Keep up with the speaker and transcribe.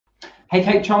Hey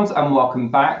Cake Chums, and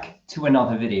welcome back to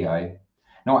another video.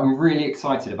 Now I'm really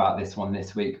excited about this one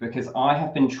this week because I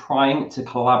have been trying to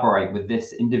collaborate with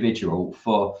this individual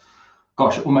for,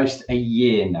 gosh, almost a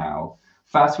year now.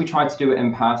 First we tried to do it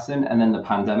in person and then the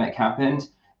pandemic happened.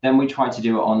 Then we tried to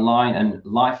do it online and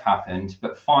life happened.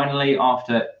 But finally,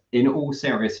 after, in all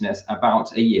seriousness,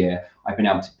 about a year, I've been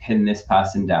able to pin this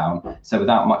person down. So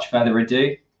without much further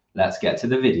ado, let's get to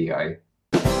the video.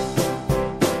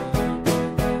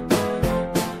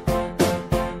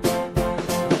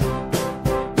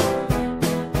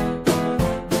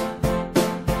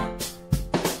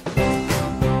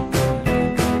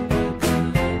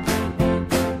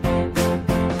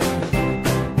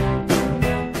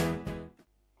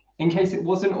 In case it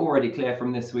wasn't already clear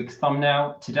from this week's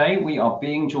thumbnail, today we are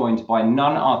being joined by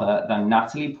none other than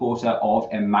Natalie Porter of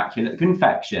Immaculate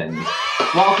Confections.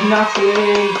 Welcome,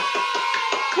 Natalie!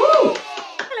 Woo!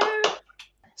 Hello!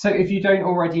 So if you don't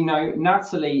already know,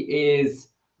 Natalie is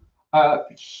a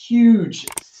huge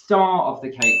star of the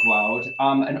cake world,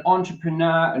 an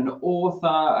entrepreneur, an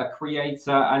author, a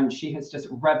creator, and she has just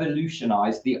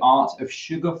revolutionized the art of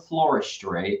sugar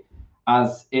floristry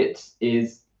as it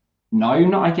is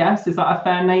known, I guess. Is that a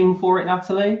fair name for it,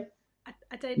 Natalie?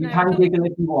 I don't You know. can giggle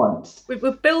if you want.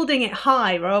 We're building it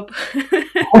high, Rob.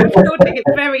 We're building it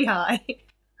very high.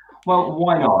 Well,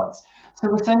 why not?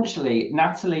 So essentially,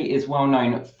 Natalie is well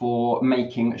known for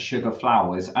making sugar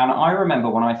flowers. And I remember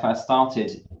when I first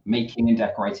started making and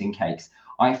decorating cakes,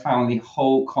 I found the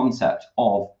whole concept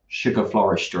of sugar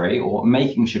floristry or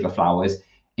making sugar flowers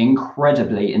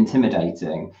incredibly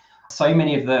intimidating. So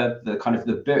many of the kind of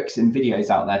the books and videos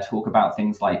out there talk about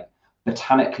things like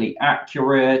botanically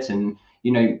accurate and,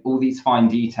 you know, all these fine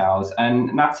details.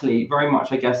 And Natalie, very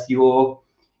much, I guess your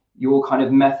kind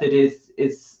of method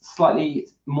is slightly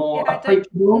more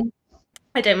approachable.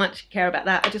 I don't much care about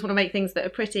that. I just want to make things that are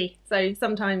pretty. So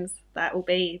sometimes that will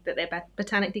be that they're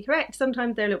botanically correct.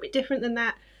 Sometimes they're a little bit different than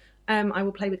that. I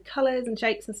will play with colours and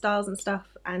shapes and styles and stuff.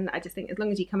 And I just think as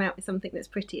long as you come out with something that's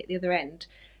pretty at the other end,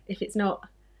 if it's not,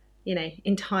 you know,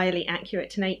 entirely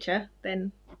accurate to nature,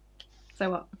 then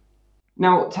so what?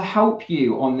 Now, to help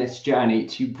you on this journey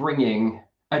to bringing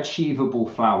achievable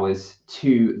flowers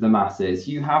to the masses,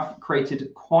 you have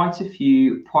created quite a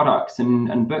few products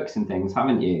and books and things,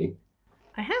 haven't you?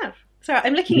 I have. Sorry,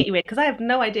 I'm looking at you weird because I have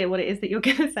no idea what it is that you're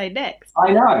going to say next.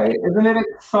 I know, isn't it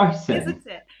exciting? Isn't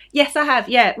it? Yes, I have.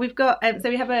 Yeah, we've got,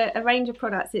 so we have a range of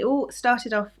products. It all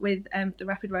started off with the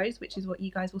Rapid Rose, which is what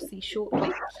you guys will see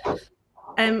shortly.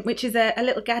 Which is a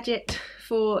little gadget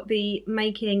for the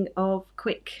making of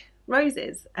quick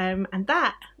roses. And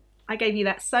that, I gave you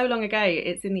that so long ago,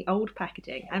 it's in the old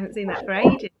packaging. I haven't seen that for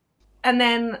ages. And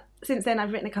then since then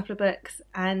I've written a couple of books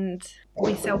and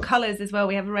we sell colours as well.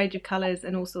 We have a range of colours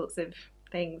and all sorts of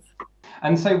things.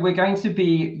 And so we're going to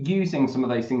be using some of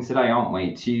those things today, aren't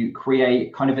we, to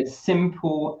create kind of a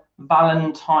simple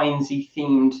Valentine's-y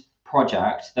themed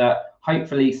project that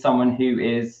hopefully someone who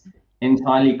is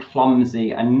entirely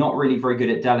clumsy and not really very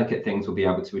good at delicate things will be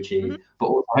able to achieve, but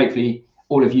also hopefully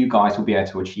all of you guys will be able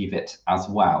to achieve it as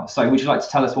well. So would you like to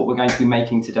tell us what we're going to be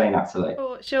making today, Natalie?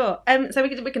 Oh, sure. So we're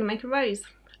going to make a rose.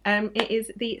 It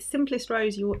is the simplest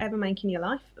rose you will ever make in your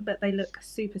life, but they look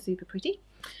super, super pretty.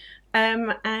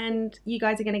 And you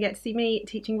guys are going to get to see me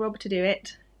teaching Rob to do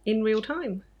it in real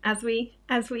time as we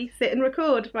sit and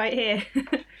record right here.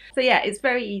 So yeah, it's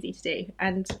very easy to do.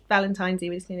 And Valentine's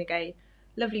Eve, we're just going to go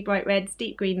lovely bright reds,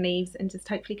 deep green leaves, and just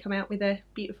hopefully come out with a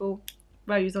beautiful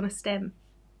rose on a stem.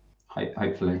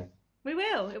 Hopefully. We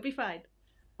will. It'll be fine.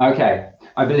 Okay,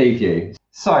 I believe you.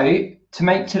 So to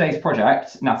make today's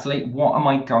project, Natalie, what am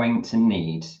I going to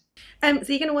need? So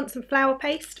you're going to want some flower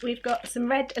paste. We've got some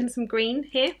red and some green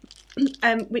here,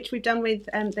 which we've done with,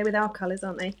 they're with our colours,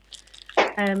 aren't they?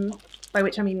 By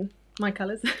which I mean my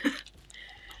colours.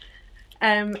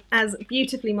 As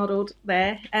beautifully modelled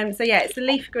there. So yeah, it's the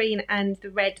leaf green and the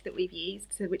red that we've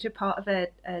used, so, which are part of a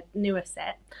newer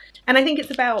set. And I think it's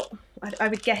about, I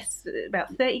would guess,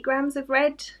 about 30 grams of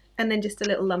red and then just a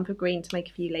little lump of green to make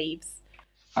a few leaves.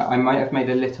 I might have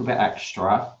made a little bit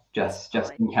extra, just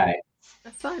in case.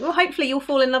 That's fine. Well, hopefully you'll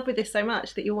fall in love with this so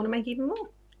much that you'll want to make even more.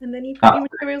 And then you've got your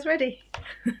materials ready.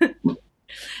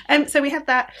 So we have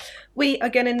that. We are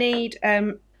going to need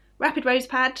Rapid Rose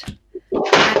Pad.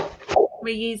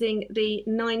 We're using the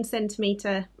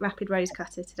 9cm Rapid Rose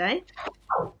Cutter today.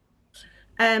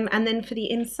 And then for the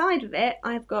inside of it,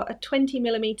 I've got a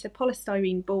 20mm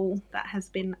polystyrene ball that has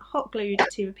been hot glued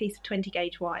to a piece of 20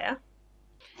 gauge wire.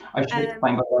 I should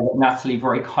explain, by the way, that Natalie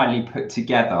very kindly put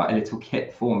together a little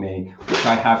kit for me, which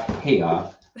I have here.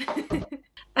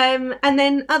 And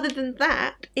then other than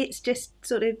that, it's just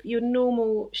sort of your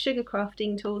normal sugar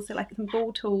crafting tools, so like some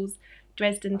ball tools,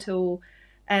 Dresden tool,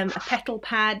 a petal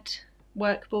pad,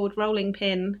 workboard, rolling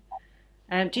pin.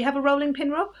 Do you have a rolling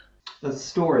pin, Rob? There's a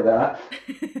story there.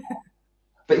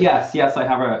 But yes, I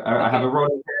have I have a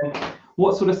rolling pin.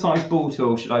 What sort of size ball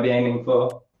tool should I be aiming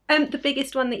for? The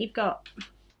biggest one that you've got.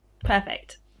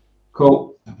 Perfect.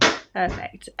 Cool.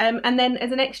 Perfect. And then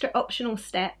as an extra optional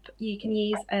step, you can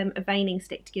use a veining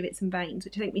stick to give it some veins,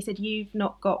 which I think we said you've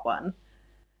not got one.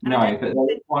 And no, but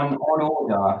there's one on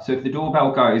order. So if the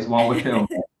doorbell goes while we're filming,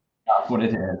 that's what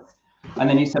it is. And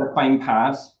then you said a plain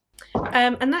pad.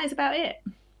 And that is about it.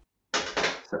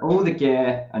 So all the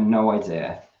gear and no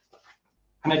idea.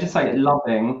 Can I just say,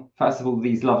 loving, first of all,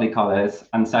 these lovely colours,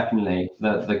 and secondly,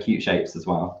 the cute shapes as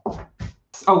well.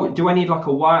 Oh, do I need like a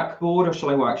workboard, or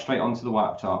shall I work straight onto the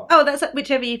worktop? Oh, that's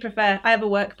whichever you prefer. I have a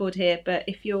workboard here, but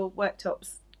if your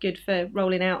worktop's good for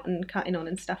rolling out and cutting on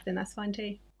and stuff, then that's fine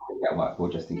too. Yeah,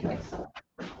 workboard just in case.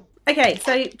 Okay,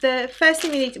 so the first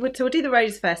thing we need to, we'll do the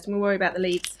rose first, and we'll worry about the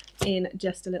leaves in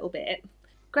just a little bit.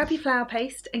 Grab your flour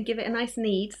paste and give it a nice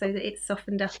knead so that it's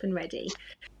softened up and ready.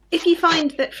 If you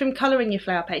find that from colouring your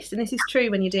flour paste, and this is true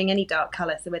when you're doing any dark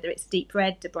colour, so whether it's deep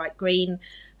red, a bright green,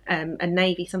 a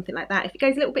navy, something like that, if it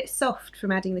goes a little bit soft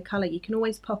from adding the colour, you can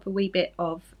always pop a wee bit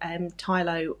of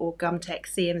Tylo or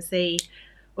Gumtex CMC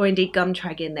or indeed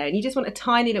Gumtrag in there, and you just want a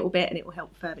tiny little bit and it will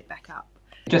help firm it back up.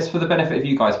 Just for the benefit of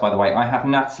you guys, by the way, I have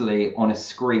Natalie on a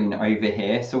screen over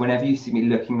here, so whenever you see me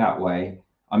looking that way,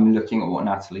 I'm looking at what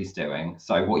Natalie's doing.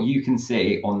 So what you can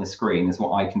see on the screen is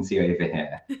what I can see over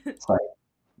here. So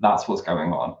that's what's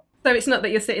going on. So it's not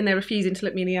that you're sitting there refusing to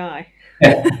look me in the eye.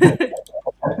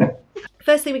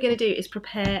 First thing we're going to do is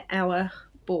prepare our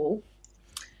ball,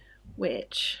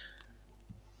 which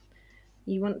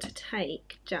you want to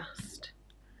take just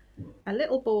a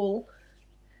little ball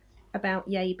about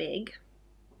yay big.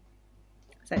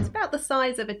 So it's about the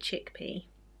size of a chickpea.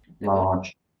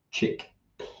 Large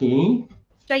chickpea.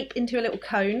 Shape into a little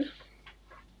cone.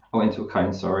 Oh, into a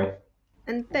cone, sorry.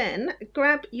 And then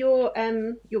grab your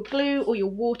glue or your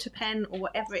water pen or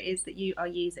whatever it is that you are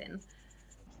using.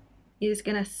 You're just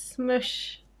going to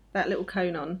smush that little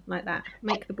cone on like that.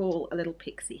 Make the ball a little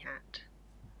pixie hat,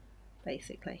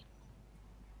 basically.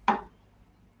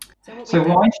 So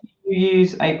why do you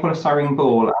use a polystyrene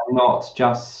ball and not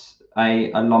just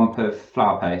a lump of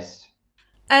flour paste?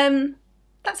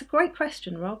 That's a great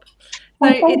question, Rob.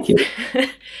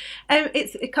 So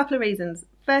it's a couple of reasons.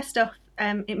 First off,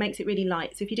 it makes it really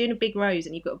light. So if you're doing a big rose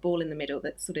and you've got a ball in the middle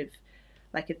that's sort of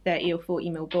like a 30 or 40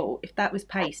 ml ball, if that was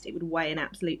paste, it would weigh an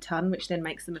absolute ton, which then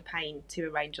makes them a pain to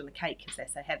arrange on the cake because they're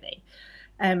so heavy,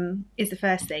 is the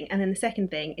first thing. And then the second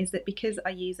thing is that because I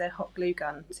use a hot glue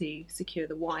gun to secure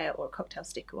the wire or a cocktail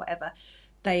stick or whatever,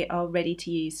 they are ready to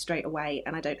use straight away,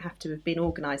 and I don't have to have been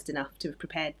organised enough to have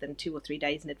prepared them 2 or 3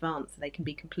 days in advance, so they can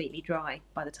be completely dry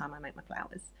by the time I make my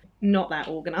flowers. Not that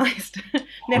organised.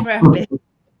 Never have been.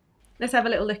 Let's have a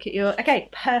little look at your... Okay,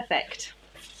 perfect.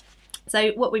 So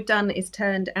what we've done is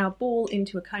turned our ball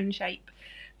into a cone shape.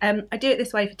 I do it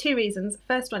this way for 2 reasons.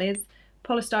 First one is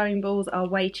polystyrene balls are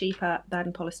way cheaper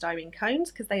than polystyrene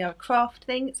cones because they are a craft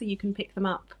thing, so you can pick them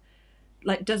up,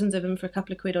 like dozens of them for a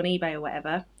couple of quid on eBay or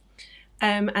whatever.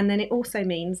 And then it also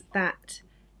means that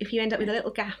if you end up with a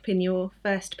little gap in your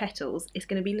first petals, it's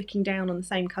going to be looking down on the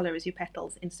same colour as your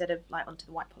petals instead of like onto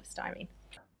the white polystyrene.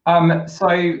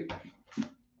 So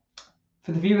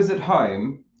for the viewers at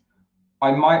home, I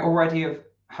might already have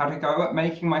had a go at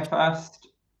making my first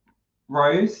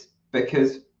rose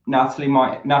because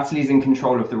Natalie's in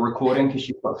control of the recording because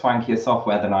she's got swankier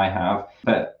software than I have,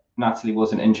 but Natalie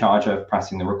wasn't in charge of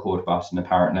pressing the record button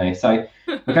apparently. So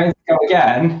we're going to go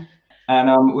again.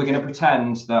 And we're going to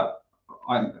pretend that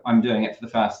I'm doing it for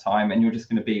the first time, and you're just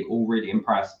going to be all really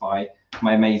impressed by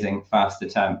my amazing first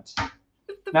attempt.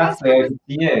 Natalie, over to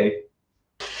you.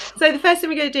 So the first thing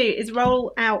we're going to do is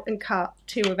roll out and cut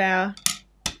 2 of our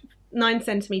 9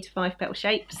 centimetre 5 petal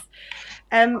shapes.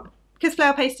 Because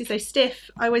flour paste is so stiff,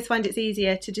 I always find it's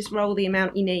easier to just roll the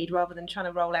amount you need rather than trying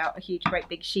to roll out a huge, great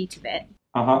big sheet of it.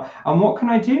 And what can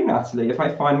I do, Natalie, if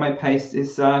I find my paste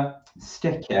is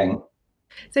sticking?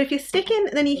 So if you're sticking,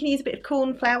 then you can use a bit of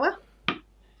corn flour.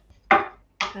 I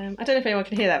don't know if anyone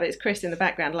can hear that, but it's Chris in the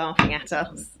background laughing at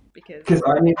us. Because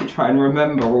I need to try and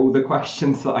remember all the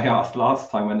questions that I asked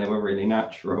last time when they were really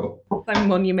natural. I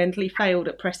monumentally failed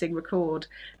at pressing record.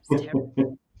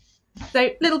 So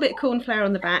a little bit of corn flour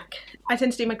on the back. I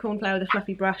tend to do my corn flour with a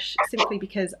fluffy brush simply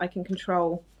because I can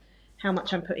control how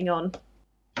much I'm putting on.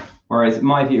 Whereas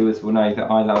my viewers will know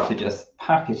that I love to just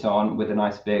pack it on with a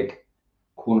nice big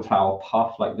cornflower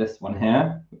puff like this one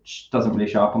here, which doesn't really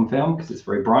show up on film because it's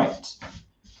very bright.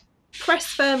 Press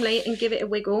firmly and give it a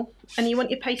wiggle, and you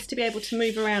want your paste to be able to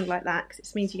move around like that because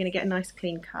it means you're going to get a nice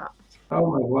clean cut.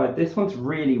 Oh my word, this one's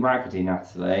really raggedy,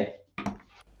 Natalie.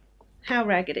 How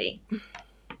raggedy?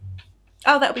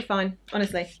 Oh, that'll be fine,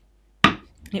 honestly.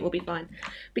 It will be fine.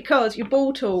 Because your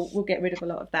ball tool will get rid of a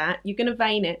lot of that. You're going to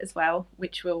vein it as well,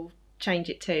 which will change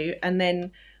it too. And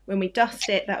then when we dust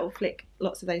it, that will flick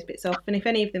lots of those bits off. And if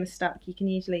any of them are stuck, you can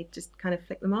usually just kind of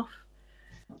flick them off.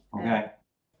 Okay.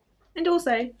 And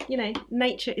also, you know,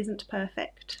 nature isn't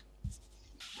perfect.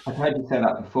 I've heard you say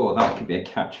that before. That could be a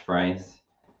catchphrase.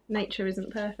 Nature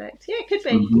isn't perfect. Yeah, it could be.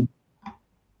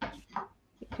 Mm-hmm.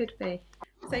 It could be.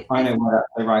 So I know why that's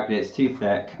so raggedy. It's too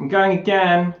thick. I'm going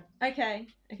again. Okay.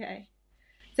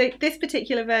 So this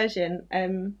particular version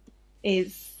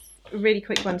is a really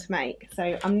quick one to make.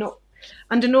 So I'm not,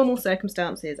 under normal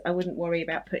circumstances, I wouldn't worry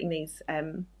about putting these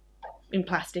in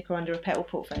plastic or under a petal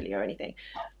portfolio or anything.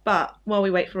 But while we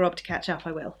wait for Rob to catch up,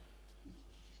 I will.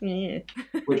 Yeah.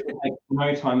 Which will take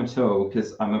no time at all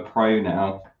because I'm a pro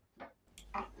now.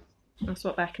 I'll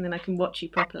swap back and then I can watch you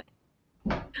properly.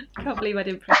 I can't believe I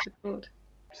didn't press record.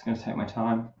 I'm just going to take my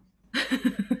time.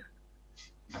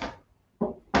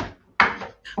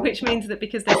 Which means that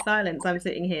because there's silence, I'm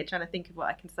sitting here trying to think of what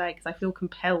I can say because I feel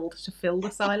compelled to fill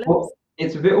the silence. Well,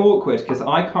 it's a bit awkward because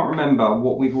I can't remember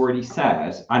what we've already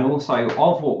said, and also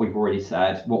of what we've already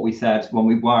said, what we said when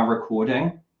we were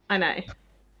recording. I know.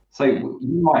 So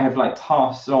you might have like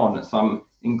passed on some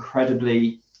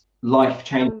incredibly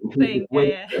life-changing piece of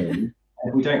wisdom.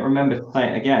 If we don't remember to say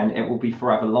it again, it will be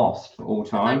forever lost for all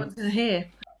time. No one's going to hear.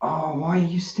 Oh, why are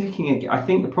you sticking it? I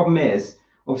think the problem is,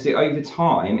 obviously, over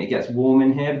time, it gets warm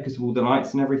in here because of all the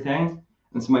lights and everything.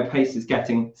 And so my paste is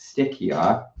getting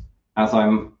stickier as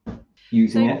I'm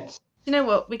using it. You know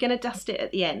what? We're going to dust it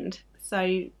at the end.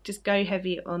 So just go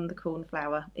heavy on the corn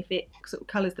flour. If it sort of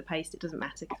colours the paste, it doesn't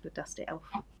matter because we'll dust it off.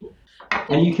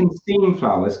 And you can steam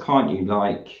flowers, can't you?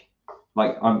 Like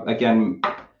again,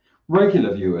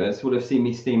 regular viewers will have seen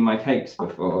me steam my cakes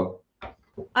before.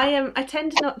 I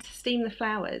tend not to steam the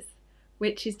flowers,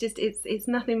 which is just it's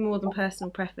nothing more than personal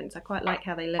preference. I quite like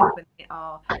how they look when they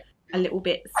are a little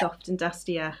bit soft and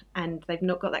dustier, and they've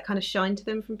not got that kind of shine to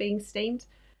them from being steamed.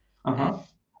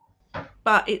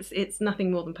 But it's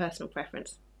nothing more than personal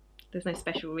preference. There's no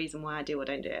special reason why I do or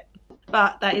don't do it.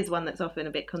 But that is one that's often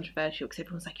a bit controversial because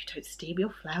everyone's like, you don't steam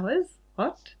your flowers?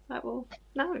 What? Like, well,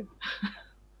 no.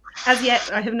 As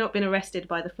yet, I have not been arrested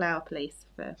by the flower police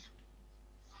for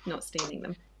not steaming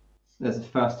them. There's a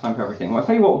first time for everything. Well, I'll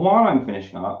tell you what, while I'm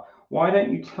finishing up, why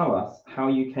don't you tell us how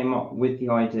you came up with the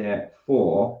idea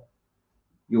for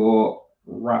your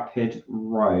rapid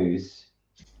rose?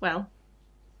 Well,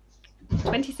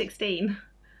 2016,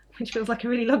 which feels like a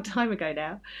really long time ago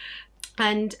now.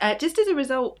 And just as a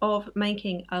result of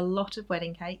making a lot of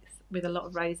wedding cakes with a lot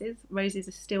of roses, roses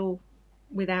are still,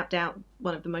 without doubt,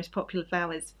 one of the most popular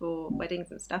flowers for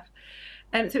weddings and stuff.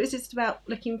 So it was just about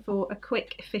looking for a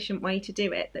quick, efficient way to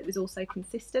do it that was also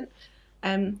consistent,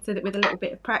 so that with a little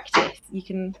bit of practice, you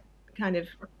can kind of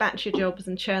batch your jobs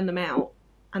and churn them out,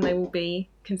 and they will be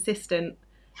consistent,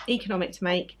 economic to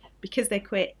make, because they're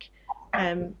quick.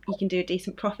 You can do a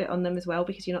decent profit on them as well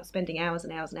because you're not spending hours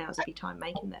and hours and hours of your time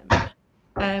making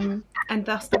them. And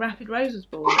thus the Rapid Rose was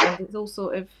born, and it's all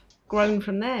sort of grown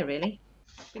from there, really.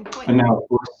 And now, of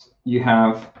course, you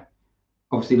have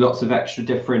obviously lots of extra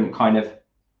different kind of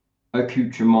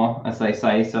accoutrement, as they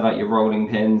say, so like your rolling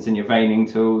pins and your veining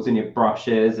tools and your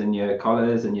brushes and your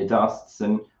colours and your dusts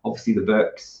and obviously the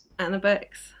books. And the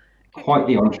books. Quite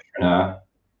the entrepreneur.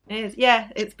 It is, yeah.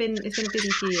 It's been a busy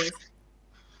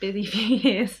few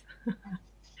years.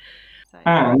 So.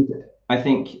 And I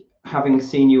think having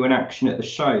seen you in action at the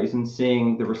shows and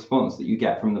seeing the response that you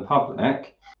get from the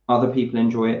public, other people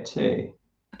enjoy it too.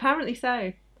 Apparently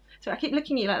so. So I keep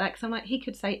looking at you like that because I'm like, he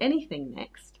could say anything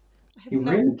next. You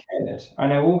really could. I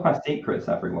know all her secrets,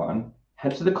 everyone.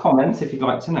 Head to the comments if you'd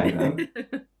like to know them.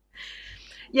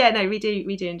 Yeah, no, we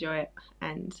do enjoy it,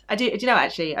 and I do you know,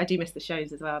 actually I do miss the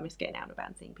shows as well. I miss getting out and about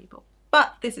and seeing people.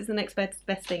 But this is the next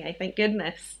best thing, I thank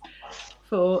goodness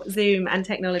for Zoom and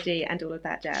technology and all of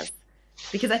that jazz.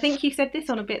 Because I think you said this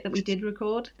on a bit that we did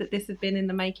record, that this has been in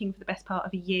the making for the best part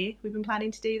of a year. We've been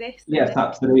planning to do this. Yes,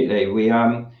 absolutely. We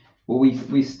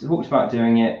talked about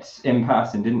doing it in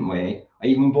person, didn't we? I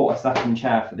even bought a second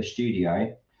chair for the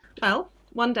studio. Well,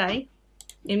 one day,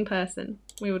 in person,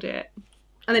 we will do it.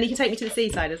 And then you can take me to the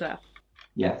seaside as well.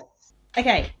 Yes.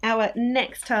 Okay, our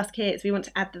next task here is we want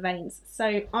to add the veins.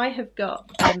 So I have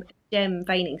got a gem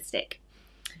veining stick,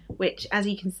 which, as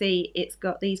you can see, it's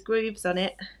got these grooves on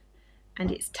it, and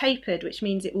it's tapered, which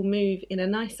means it will move in a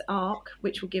nice arc,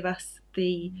 which will give us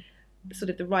the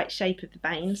sort of the right shape of the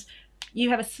veins.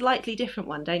 You have a slightly different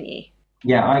one, don't you?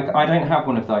 Yeah, I don't have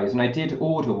one of those, and I did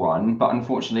order one, but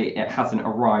unfortunately it hasn't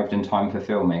arrived in time for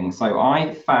filming. So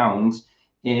I found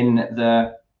in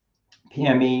the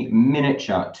PME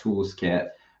miniature tools kit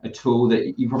a tool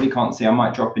that you probably can't see. I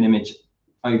might drop an image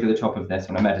over the top of this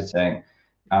when I'm editing,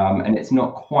 and it's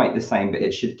not quite the same, but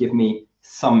it should give me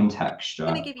some texture,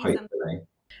 hopefully.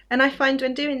 And I find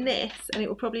when doing this, and it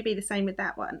will probably be the same with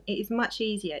that one, it is much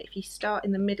easier if you start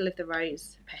in the middle of the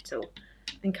rose petal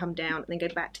and come down and then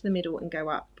go back to the middle and go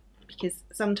up, because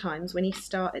sometimes when you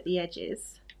start at the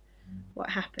edges,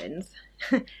 what happens,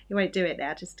 you won't do it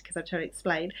now just because I'm trying to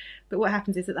explain, but what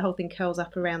happens is that the whole thing curls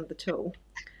up around the tool.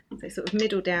 So sort of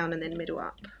middle down and then middle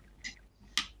up.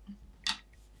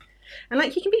 And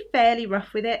like, you can be fairly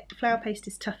rough with it. Flower paste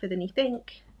is tougher than you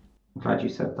think. I'm glad you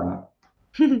said that.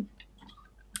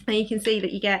 And you can see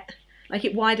that you get, like,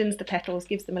 it widens the petals,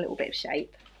 gives them a little bit of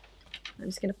shape. I'm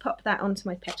just going to pop that onto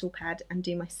my petal pad and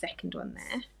do my second one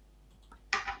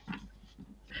there.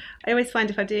 I always find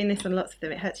if I'm doing this on lots of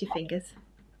them, it hurts your fingers.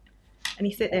 And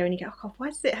you sit there and you go, oh God, why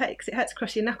does it hurt? Because it hurts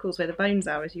across your knuckles where the bones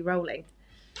are as you're rolling.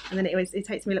 And then it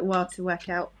takes me a little while to work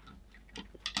out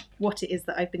what it is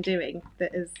that I've been doing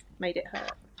that has made it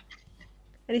hurt.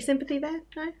 Any sympathy there?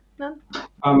 No?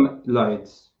 None?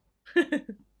 Loads.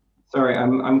 Sorry,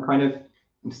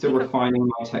 I'm still refining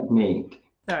my technique.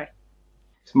 Sorry.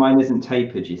 So mine isn't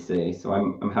tapered, you see, so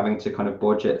I'm having to kind of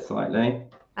bodge it slightly.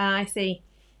 I see.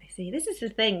 This is the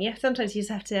thing. Yeah, sometimes you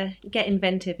just have to get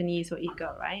inventive and use what you've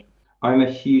got, right? I'm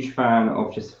a huge fan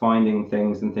of just finding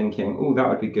things and thinking, oh, that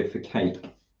would be good for cake.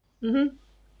 Mm-hmm.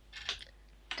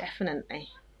 Definitely.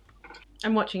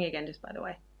 I'm watching again, just by the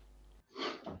way.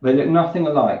 They look nothing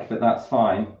alike, but that's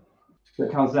fine.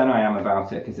 Look how zen I am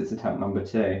about it, because it's attempt number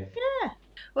 2. Yeah.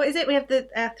 What is it? We have the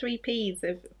 3 Ps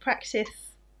of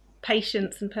practice,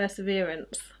 patience, and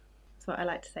perseverance. That's what I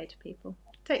like to say to people.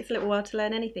 It takes a little while to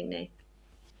learn anything new.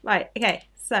 Right, okay,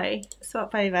 so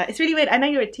swap over. It's really weird. I know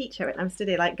you're a teacher and I'm still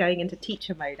here like going into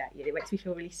teacher mode at you. It makes me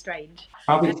feel really strange.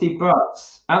 Obviously, but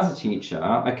as a teacher,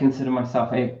 I consider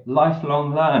myself a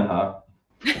lifelong learner.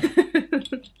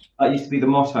 That used to be the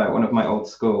motto at one of my old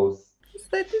schools.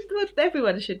 That's what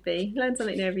everyone should be. Learn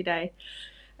something new every day,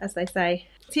 as they say.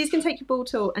 So you're just going to take your ball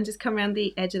tool and just come around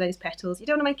the edge of those petals. You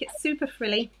don't want to make it super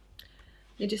frilly.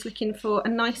 You're just looking for a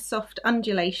nice soft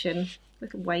undulation,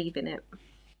 little wave in it.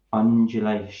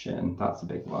 Undulation, that's a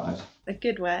big word. A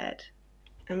good word.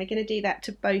 And we're going to do that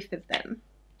to both of them.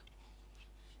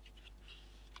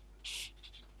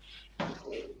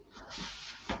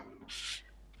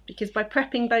 Because by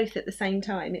prepping both at the same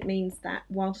time, it means that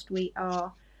whilst we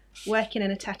are working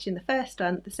and attaching the first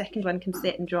one, the second one can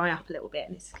sit and dry up a little bit,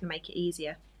 and it's going to make it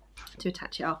easier to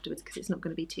attach it afterwards because it's not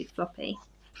going to be too floppy.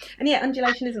 And yeah,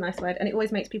 undulation is a nice word, and it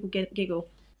always makes people giggle.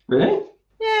 Really?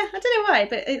 Yeah, I don't know why,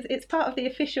 but it's part of the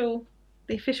official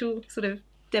sort of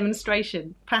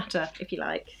demonstration, patter, if you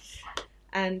like.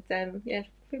 And yeah,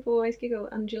 people always giggle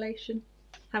at undulation.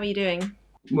 How are you doing?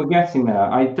 We're getting there.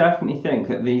 I definitely think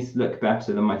that these look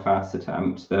better than my first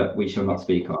attempt that we shall not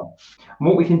speak of. And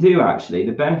what we can do, actually,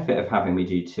 the benefit of having me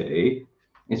do 2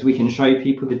 is we can show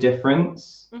people the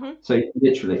difference. Mm-hmm. So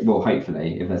literally, well,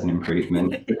 hopefully, if there's an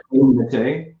improvement between the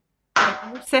 2.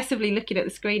 I'm obsessively looking at the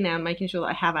screen now and making sure that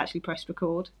I have actually pressed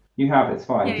record. You have, it's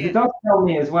fine. Yeah. It does tell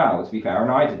me as well, to be fair,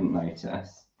 and I didn't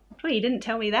notice. Well, you didn't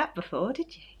tell me that before,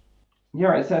 did you?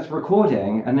 Yeah, it says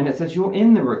recording, and then it says you're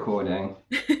in the recording.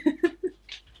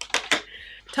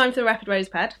 Time for the rapid rose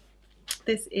pad.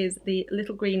 This is the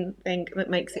little green thing that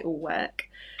makes it all work.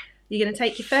 You're going to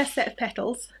take your first set of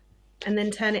petals and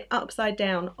then turn it upside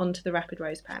down onto the rapid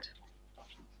rose pad.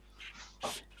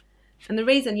 And the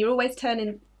reason you're always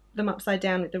turning them upside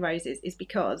down with the roses is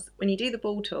because when you do the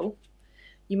ball tool,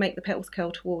 you make the petals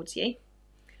curl towards you.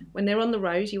 When they're on the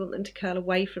rose, you want them to curl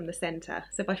away from the centre.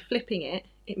 So by flipping it,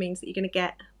 it means that you're going to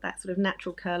get that sort of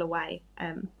natural curl away,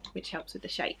 which helps with the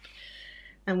shape.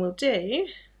 And we'll do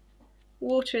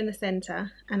water in the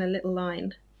centre and a little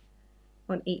line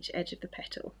on each edge of the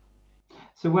petal.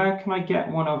 So where can I get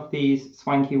one of these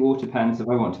swanky water pens if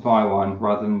I want to buy one,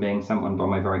 rather than being sent one by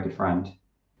my very good friend?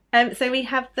 So we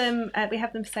have them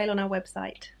for sale on our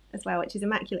website as well, which is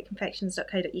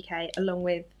immaculateconfections.co.uk, along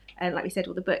with, like we said,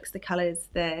 all the books, the colours,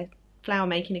 the flower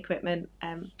making equipment,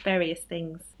 various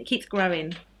things. It keeps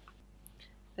growing.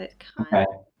 So it's kind of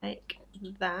like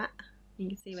that. You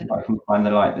can see if I can find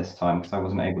the light this time, because I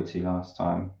wasn't able to last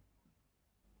time.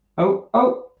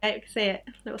 Oh! You can see it,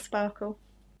 little sparkle.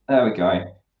 There we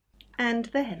go. And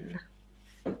then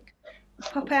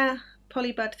pop our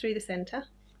poly bud through the centre.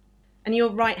 And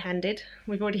you're right-handed.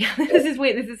 We've already this is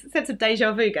weird. This is a sense of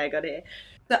deja vu going on here.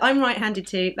 So I'm right-handed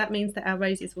too. That means that our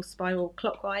roses will spiral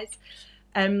clockwise.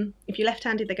 If you're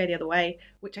left-handed, they go the other way,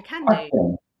 which I can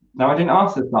do. Now, I didn't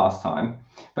ask this last time,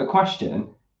 but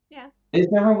question. Yeah. Is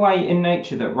there a way in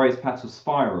nature that rose petals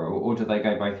spiral, or do they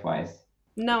go both ways?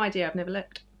 No idea. I've never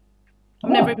looked.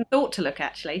 I've never even thought to look,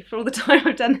 actually. For all the time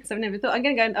I've done this, I've never thought. I'm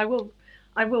going to go and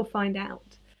I will find out.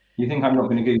 You think I'm not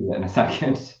going to Google it in a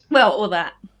second? Well, or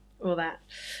that.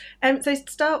 So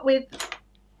start with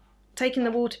taking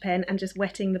the water pen and just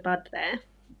wetting the bud there,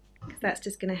 because that's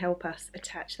just going to help us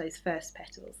attach those first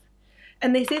petals.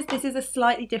 And this is a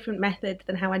slightly different method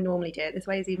than how I normally do it. This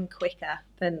way is even quicker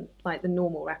than like the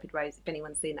normal rapid rose, if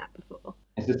anyone's seen that before.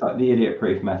 It's just like the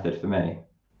idiot-proof method for me.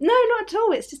 No, not at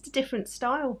all. It's just a different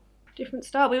style.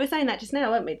 We were saying that just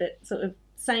now, weren't we? That sort of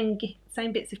same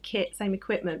bits of kit, same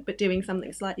equipment, but doing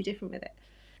something slightly different with it.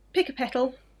 Pick a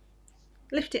petal,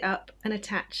 lift it up and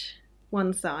attach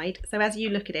one side. So as you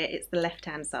look at it, it's the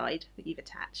left-hand side that you've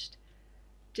attached.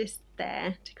 Just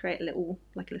there to create a little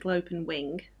open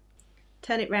wing.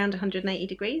 Turn it round 180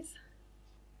 degrees.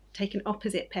 Take an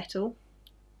opposite petal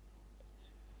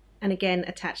and again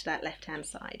attach that left-hand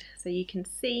side. So you can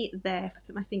see there, if I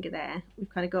put my finger there, we've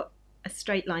kind of got a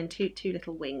straight line, two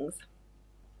little wings.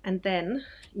 And then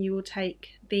you will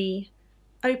take the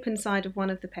open side of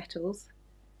one of the petals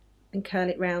and curl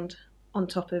it round on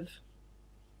top of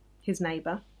his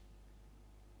neighbour.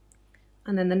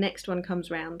 And then the next one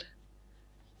comes round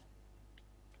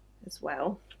as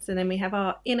well. So then we have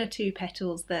our inner two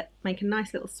petals that make a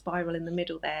nice little spiral in the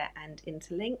middle there and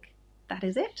interlink. That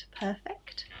is it,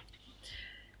 perfect.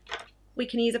 We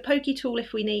can use a pokey tool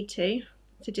if we need to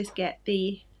just get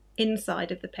the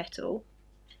inside of the petal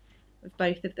of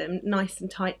both of them nice and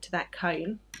tight to that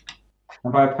cone.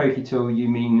 And by a pokey tool, you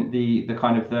mean the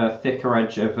kind of the thicker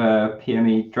edge of a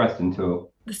PME Dresden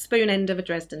tool? The spoon end of a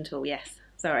Dresden tool, yes,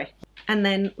 sorry. And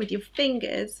then with your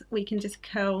fingers, we can just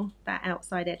curl that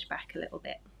outside edge back a little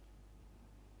bit.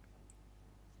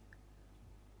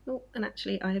 Oh, and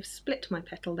actually I have split my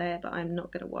petal there, but I'm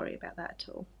not going to worry about that at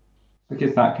all.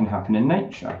 Because that can happen in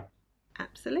nature.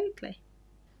 Absolutely.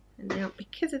 And now,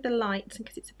 because of the light and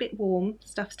because it's a bit warm,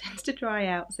 stuff tends to dry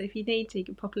out. So if you need to, you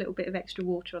can pop a little bit of extra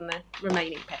water on the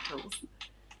remaining petals.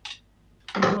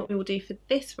 And then what we will do for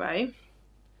this row,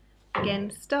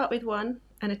 again, start with one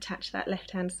and attach that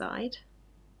left-hand side.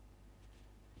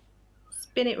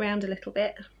 Spin it round a little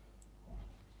bit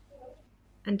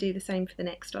and do the same for the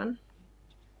next one.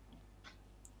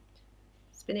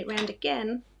 Spin it round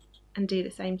again and do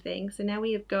the same thing. So now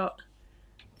we have got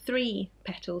 3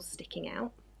 petals sticking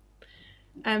out.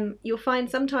 You'll find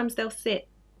sometimes they'll sit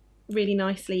really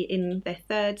nicely in their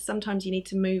thirds. Sometimes you need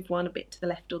to move one a bit to the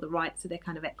left or the right so they're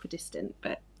kind of equidistant,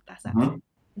 but that's absolutely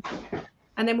fine.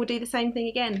 And then we'll do the same thing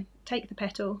again. Take the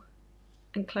petal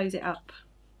and close it up.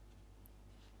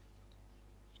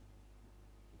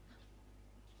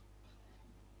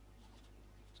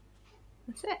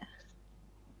 That's it.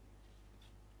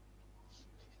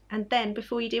 And then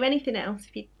before you do anything else,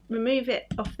 if you remove it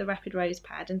off the Rapid Rose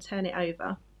pad and turn it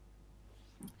over,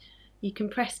 you can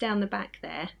press down the back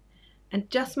there and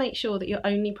just make sure that you're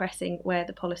only pressing where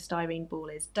the polystyrene ball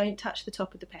is. Don't touch the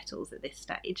top of the petals at this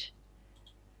stage.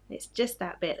 It's just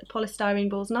that bit. The polystyrene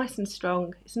ball's nice and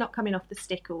strong. It's not coming off the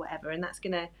stick or whatever, and that's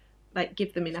going to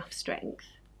give them enough strength.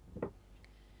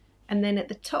 And then at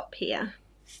the top here,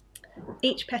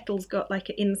 each petal's got like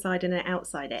an inside and an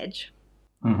outside edge.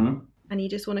 And you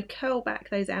just want to curl back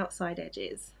those outside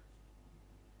edges.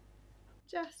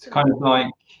 Just it's kind of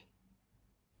like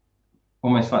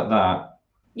almost like that.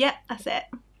 Yeah, that's it.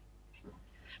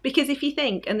 Because if you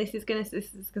think, and this is going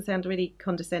to sound really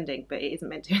condescending, but it isn't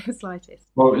meant to in the slightest.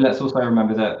 Well, let's also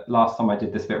remember that last time I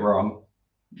did this bit wrong,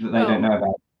 that they don't know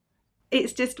about.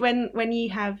 It's just when you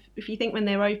have, if you think when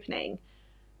they're opening,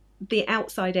 the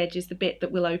outside edge is the bit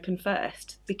that will open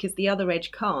first, because the other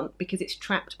edge can't, because it's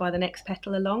trapped by the next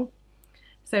petal along.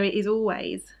 So it is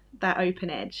always that open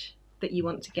edge that you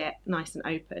want to get nice and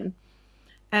open.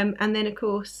 And then of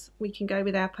course we can go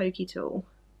with our pokey tool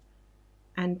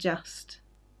and just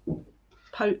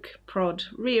poke, prod,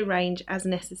 rearrange as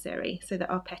necessary so that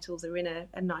our petals are in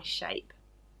a nice shape.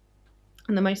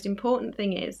 And the most important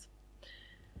thing is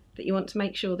that you want to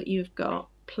make sure that you've got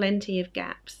plenty of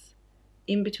gaps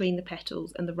in between the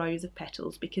petals and the rows of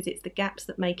petals, because it's the gaps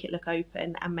that make it look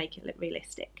open and make it look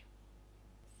realistic.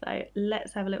 So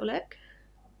let's have a little look.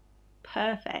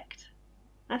 Perfect.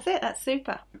 That's it, that's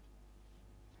super.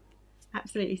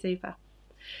 Absolutely super.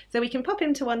 So we can pop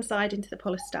him to one side into the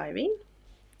polystyrene.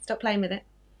 Stop playing with it.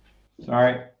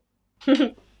 Sorry.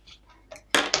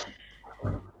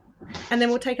 And then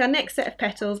we'll take our next set of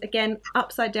petals, again,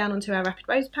 upside down onto our rapid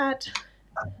rose pad,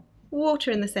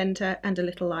 water in the centre and a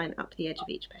little line up the edge of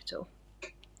each petal.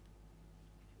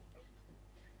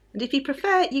 And if you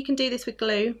prefer, you can do this with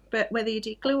glue, but whether you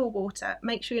do glue or water,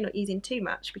 make sure you're not using too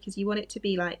much because you want it to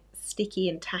be like sticky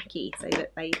and tacky so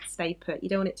that they stay put. You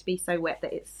don't want it to be so wet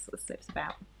that it sort of slips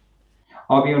about.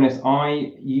 I'll be honest,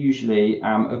 I usually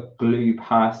am a glue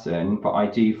person, but I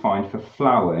do find for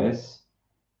flowers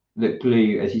that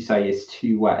glue, as you say, is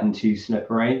too wet and too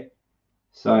slippery.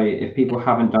 So if people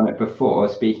haven't done it before,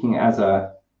 speaking as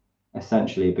a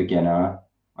essentially a beginner,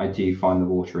 I do find the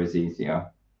water is easier.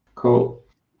 Cool.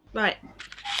 Right,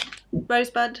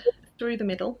 rosebud through the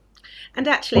middle. And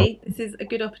actually, this is a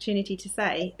good opportunity to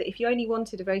say that if you only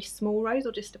wanted a very small rose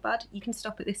or just a bud, you can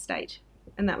stop at this stage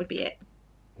and that would be it.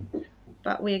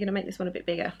 But we're going to make this one a bit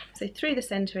bigger. So through the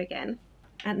centre again,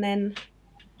 and then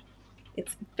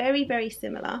it's very, very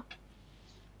similar.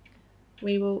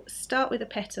 We will start with a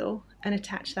petal and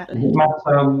attach that. Does it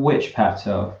matter which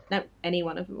petal? No, any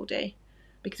one of them will do,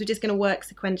 because we're just going to work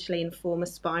sequentially and form a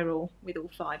spiral with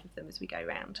all 5 of them as we go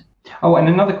round. Oh, and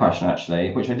another question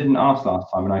actually, which I didn't ask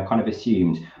last time and I kind of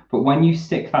assumed, but when you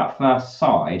stick that first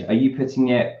side, are you putting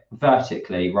it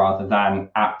vertically rather than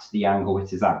at the angle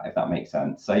it is at, if that makes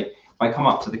sense? So if I come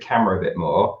up to the camera a bit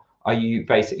more, are you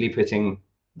basically putting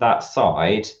that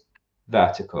side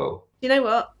vertical? You know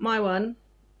what? My one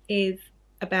is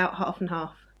about half and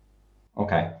half.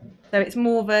 Okay. So it's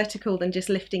more vertical than just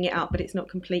lifting it up, but it's not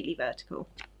completely vertical.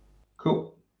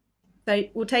 Cool. So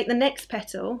we'll take the next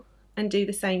petal and do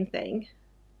the same thing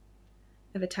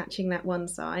of attaching that one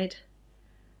side.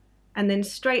 And then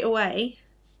straight away,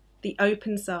 the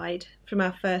open side from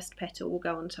our first petal will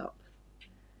go on top.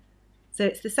 So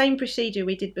it's the same procedure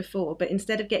we did before, but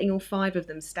instead of getting all 5 of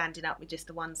them standing up with just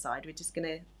the one side, we're just going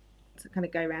to kind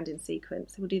of go around in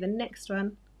sequence. So we'll do the next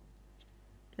one.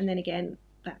 And then again,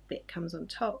 that bit comes on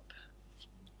top.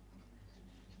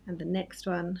 And the next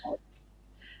one.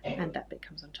 And that bit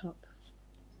comes on top.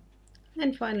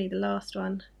 And finally the last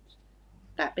one.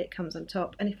 That bit comes on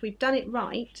top. And if we've done it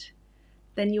right,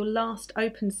 then your last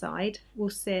open side will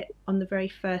sit on the very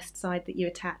first side that you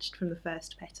attached from the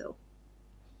first petal,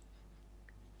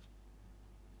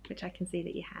 which I can see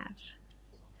that you have.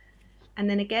 And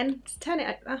then again, just turn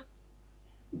it over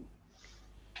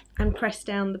and press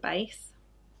down the base.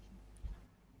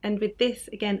 And with this,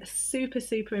 again, super,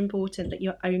 super important that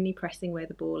you're only pressing where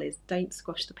the ball is. Don't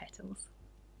squash the petals.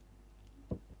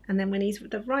 And then when he's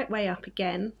the right way up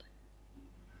again,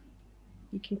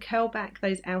 you can curl back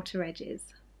those outer edges.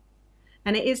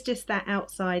 And it is just that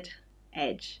outside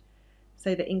edge,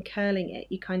 so that in curling it,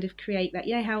 you kind of create that.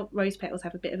 You know how rose petals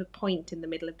have a bit of a point in the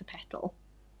middle of the petal?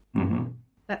 Mm-hmm.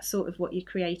 That's sort of what you're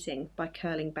creating by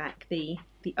curling back the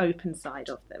open side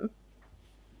of them.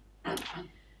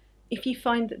 If you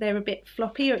find that they're a bit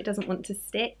floppy or it doesn't want to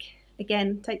stick,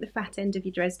 again, take the fat end of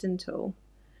your Dresden tool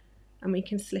and we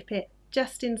can slip it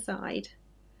just inside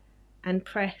and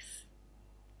press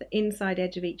the inside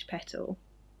edge of each petal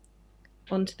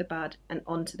onto the bud and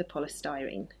onto the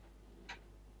polystyrene.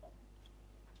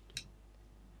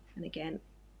 And again,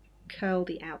 curl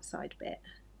the outside bit.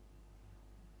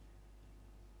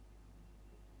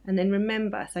 And then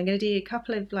remember, so I'm going to do a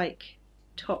couple of like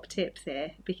top tips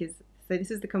here, because so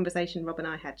this is the conversation Rob and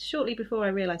I had shortly before I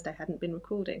realised I hadn't been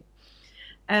recording.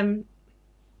 When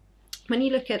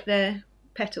you look at the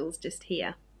petals just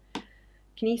here,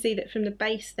 can you see that from the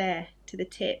base there to the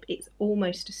tip, it's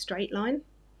almost a straight line?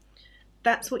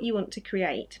 That's what you want to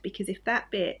create, because if that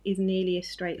bit is nearly a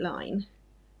straight line,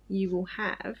 you will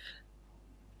have,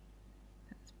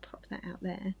 let's pop that out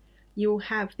there, you will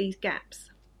have these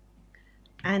gaps.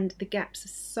 And the gaps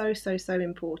are so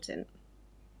important.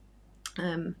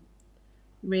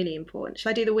 Really important. Shall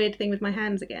I do the weird thing with my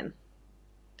hands again?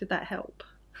 Did that help?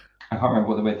 I can't remember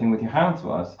what the weird thing with your hands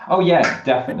was. Oh yeah,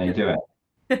 definitely do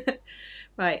it.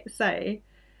 Right, so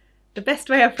the best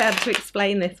way I've found to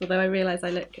explain this, although I realise I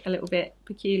look a little bit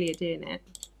peculiar doing it,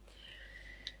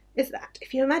 is that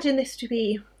if you imagine this to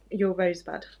be your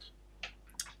rosebud,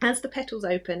 as the petals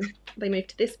open, they move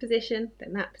to this position,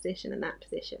 then that position and that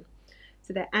position.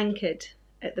 So they're anchored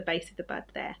at the base of the bud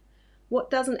there.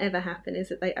 What doesn't ever happen is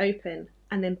that they open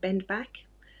and then bend back.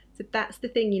 So that's the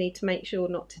thing you need to make sure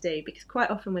not to do, because quite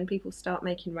often when people start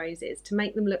making roses, to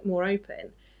make them look more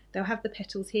open, they'll have the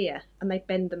petals here and they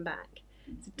bend them back.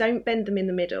 So don't bend them in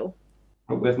the middle.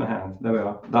 Oh, where's my hand? There we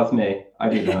are. That's me. I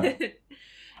do that.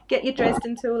 Get your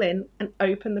Dresden tool in and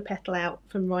open the petal out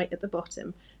from right at the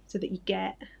bottom so that you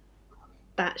get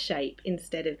that shape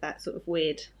instead of that sort of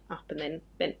weird up and then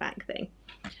bent back thing.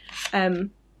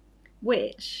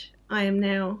 Which I am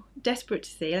now desperate to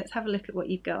see. Let's have a look at what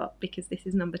you've got, because this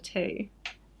is number 2.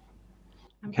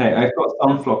 Okay, I've got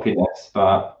some floppiness,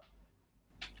 but...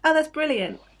 Oh, that's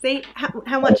brilliant. See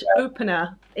how much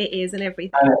opener it is and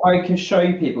everything. And I can show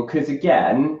you people, because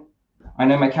again, I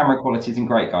know my camera quality isn't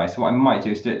great, guys. So what I might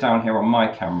do is do it down here on my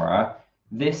camera.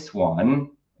 This one,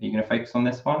 are you going to focus on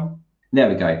this one? There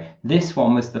we go. This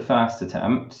one was the first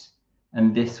attempt,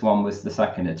 and this one was the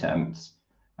second attempt.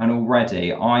 And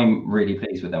already I'm really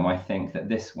pleased with them. I think that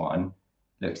this one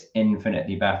looks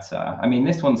infinitely better. I mean,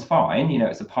 this one's fine. You know,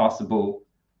 it's a passable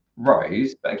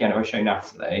rose. But again, if I show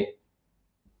Natalie.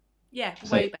 Yeah,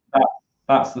 so way better.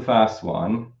 That's the first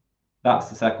one. That's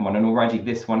the second one. And already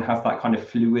this one has that kind of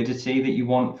fluidity that you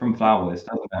want from flowers,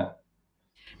 doesn't it?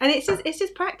 And it's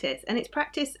just practice. And it's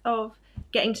practice of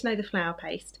getting to know the flower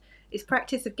paste. It's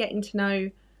practice of getting to know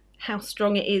how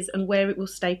strong it is and where it will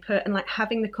stay put, and like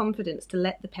having the confidence to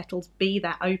let the petals be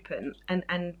that open,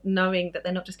 and knowing that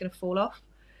they're not just going to fall off.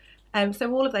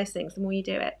 So all of those things, the more you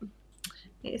do it,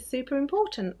 it is super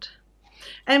important.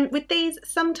 With these,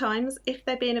 sometimes if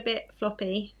they're being a bit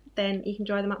floppy, then you can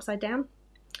dry them upside down.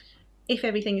 If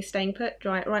everything is staying put,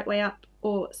 dry it right way up.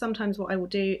 Or sometimes what I will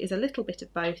do is a little bit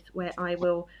of both, where I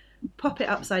will pop it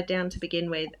upside down to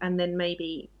begin with, and then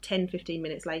maybe 10-15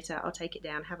 minutes later I'll take it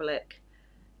down, have a look,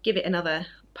 give it another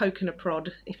poke and a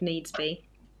prod if needs be,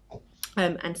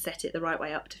 and set it the right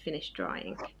way up to finish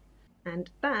drying. And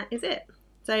that is it.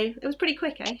 So it was pretty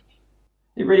quick, eh?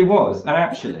 It really was. And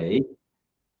actually,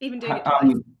 even doing it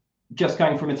twice. Just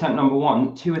going from attempt number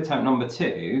 1 to attempt number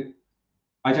 2,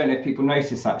 I don't know if people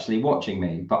notice actually watching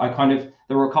me, but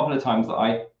there were a couple of times that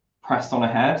I pressed on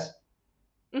ahead,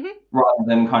 rather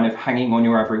than kind of hanging on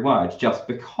your every word, just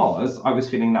because I was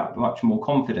feeling that much more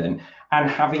confident. And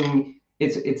having,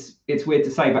 it's weird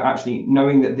to say, but actually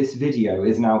knowing that this video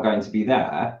is now going to be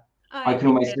there, I can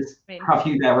almost just have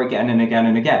you there again and again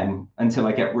and again until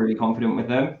I get really confident with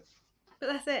them. But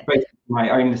that's it. Basically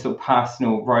my own little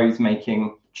personal rose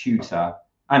making tutor,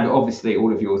 and obviously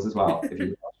all of yours as well.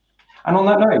 And on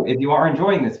that note, if you are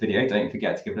enjoying this video, don't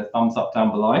forget to give it a thumbs up down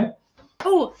below.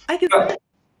 Oh, I can say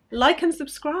like and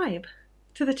subscribe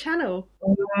to the channel.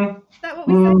 Is that what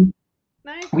we said?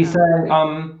 No? We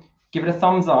said give it a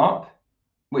thumbs up,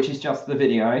 which is just the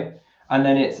video, and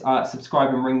then it's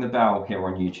subscribe and ring the bell here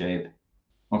on YouTube.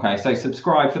 Okay, so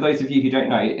subscribe, for those of you who don't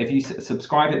know, if you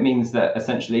subscribe, it means that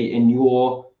essentially in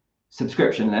your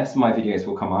subscription list, my videos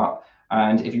will come up.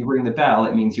 And if you ring the bell,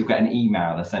 it means you'll get an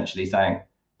email essentially saying,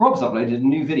 Rob's uploaded a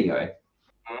new video.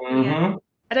 Yeah.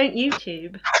 I don't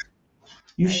YouTube.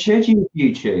 You should use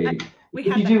YouTube.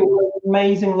 You do all those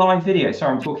amazing live videos.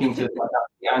 Sorry, I'm talking to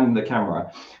and the camera.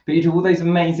 But you do all those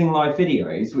amazing live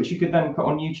videos, which you could then put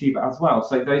on YouTube as well.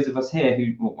 So those of us here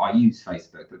who, well, I use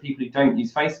Facebook, but people who don't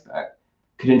use Facebook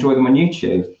could enjoy them on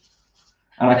YouTube.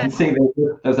 And I can see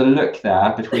there's a look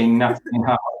there between Natalie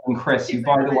and Chris, who,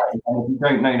 by the way, if you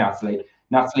don't know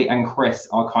Natalie and Chris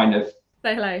are kind of...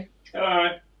 Say hello. Hello.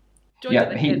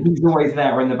 Yeah, he's always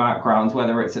there in the background,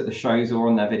 whether it's at the shows or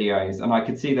on their videos. And I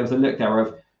could see there was a look there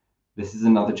of, this is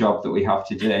another job that we have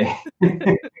to do.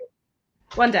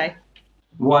 One day.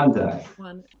 One day.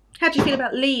 How do you feel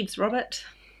about leaves, Robert?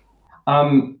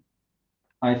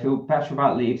 I feel better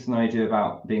about leaves than I do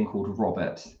about being called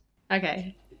Robert.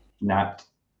 Okay. Nat.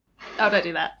 Oh, don't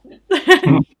do that.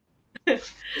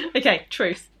 Okay,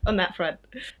 truce on that front.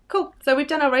 Cool. So we've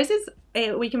done our roses.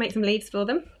 We can make some leaves for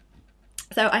them.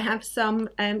 So I have some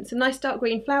nice dark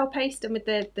green flower paste, and with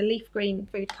the leaf green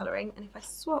food colouring. And if I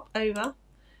swap over,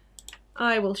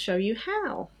 I will show you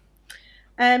how.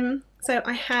 So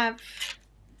I have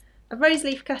a rose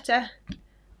leaf cutter,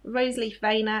 rose leaf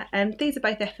veiner, and these are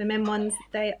both FMM ones.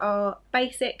 They are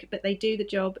basic, but they do the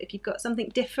job. If you've got something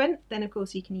different, then of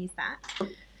course you can use that.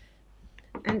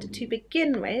 And to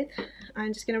begin with,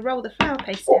 I'm just going to roll the flower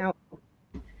paste out.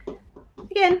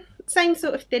 Again, same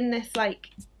sort of thinness, like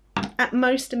at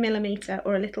most 1 millimetre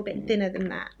or a little bit thinner than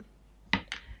that.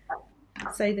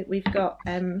 So that we've got,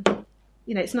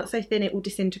 you know, it's not so thin it will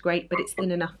disintegrate, but it's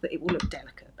thin enough that it will look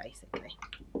delicate, basically.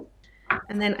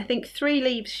 And then I think 3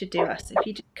 leaves should do us. So if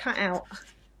you just cut out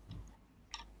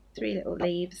 3 little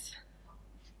leaves.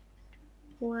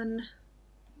 1.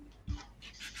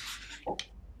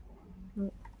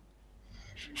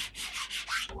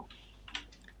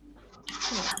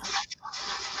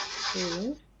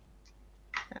 Two.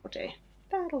 That'll do.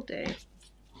 That'll do.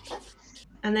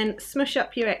 And then smush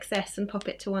up your excess and pop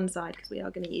it to one side, because we are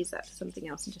going to use that for something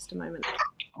else in just a moment.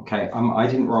 Okay, I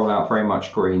didn't roll out very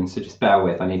much green, so just bear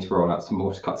with. I need to roll out some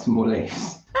more to cut some more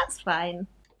leaves. That's fine.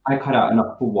 I cut out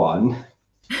enough for 1.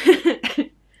 I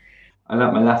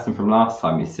learnt my lesson from last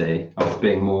time, you see. I was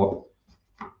being more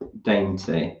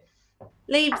dainty.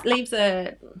 Leaves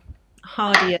are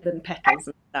hardier than petals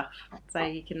and stuff, so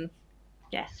you can,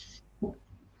 yeah.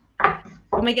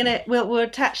 And we'll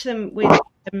attach them with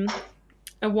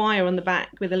a wire on the back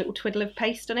with a little twiddle of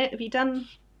paste on it. Have you done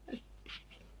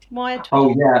wire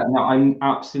twiddle? Oh yeah, no, I'm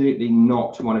absolutely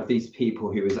not one of these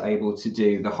people who is able to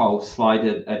do the whole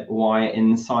slided wire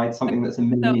inside something that's a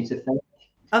millimetre thick.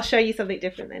 I'll show you something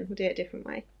different then. We'll do it a different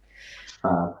way.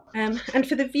 Uh, And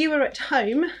for the viewer at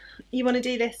home, you want to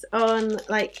do this on,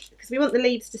 like, because we want the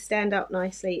leaves to stand up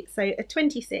nicely. So a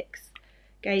 26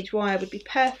 gauge wire would be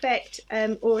perfect,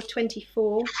 or a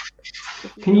 24.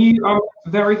 Can you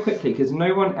very quickly, because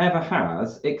no one ever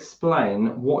has,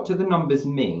 explain what do the numbers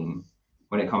mean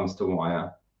when it comes to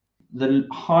wire? The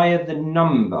higher the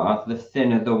number, the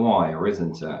thinner the wire,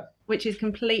 isn't it? Which is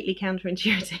completely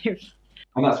counterintuitive.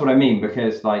 And that's what I mean,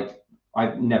 because like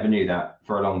I never knew that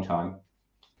for a long time.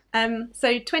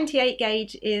 So 28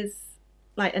 gauge is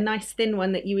like a nice thin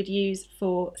one that you would use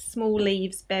for small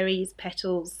leaves, berries,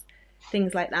 petals,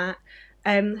 things like that.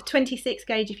 26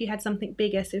 gauge if you had something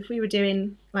bigger. So if we were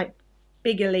doing like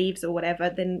bigger leaves or whatever,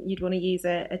 then you'd want to use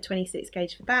a 26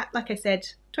 gauge for that. Like I said,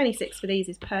 26 for these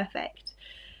is perfect.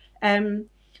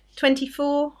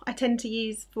 24 I tend to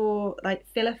use for like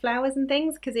filler flowers and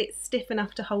things because it's stiff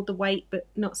enough to hold the weight but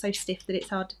not so stiff that it's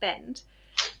hard to bend.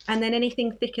 And then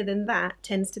anything thicker than that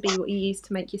tends to be what you use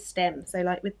to make your stem. So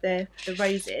like with the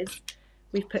roses,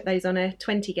 we've put those on a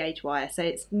 20 gauge wire, so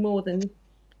it's more than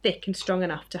thick and strong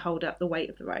enough to hold up the weight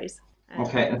of the rose.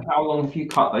 Okay, and how long have you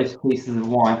cut those pieces of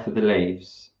wire for the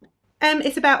leaves?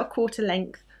 It's about a quarter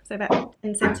length, so about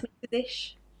 10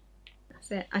 centimetres-ish.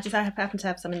 That's it. I happen to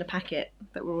have some in the packet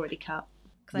that were already cut.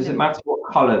 Does it matter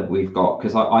what colour we've got?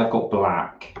 Because I've got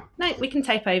black. No, we can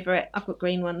tape over it. I've got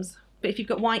green ones. But if you've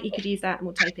got white, you could use that and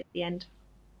we'll tape it at the end.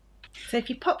 So if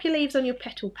you pop your leaves on your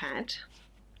petal pad,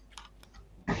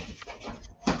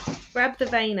 grab the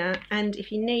veiner, and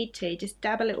if you need to, just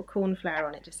dab a little corn flour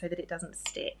on it just so that it doesn't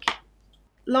stick.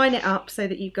 Line it up so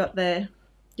that you've got the,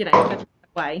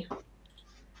 way,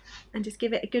 and just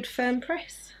give it a good firm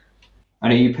press.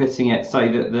 And are you putting it so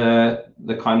that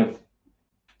the kind of,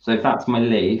 so if that's my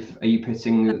leaf, are you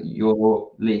putting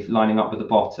your leaf lining up with the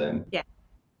bottom? Yeah.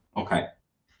 Okay.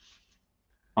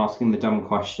 Asking the dumb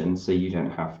questions so you don't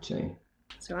have to.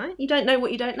 That's all right. You don't know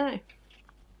what you don't know.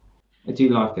 I do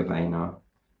like a veiner.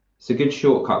 It's a good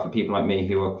shortcut for people like me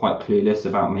who are quite clueless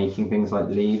about making things like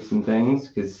leaves and things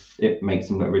because it makes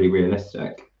them look really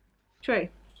realistic. True.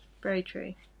 Very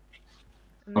true.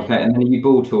 Okay, and then are you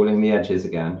ball tooling the edges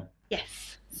again?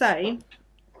 Yes. So,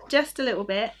 just a little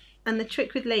bit. And the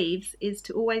trick with leaves is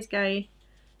to always go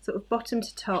sort of bottom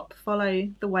to top, follow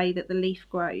the way that the leaf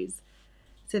grows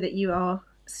so that you are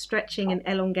stretching and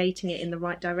elongating it in the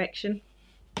right direction.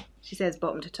 She says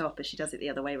bottom to top as she does it the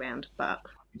other way around, but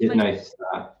I did notice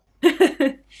that.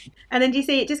 And then do you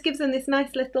see it just gives them this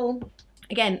nice little,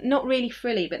 again, not really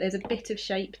frilly, but there's a bit of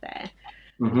shape there.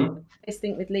 Mm-hmm. I just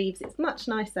think with leaves it's much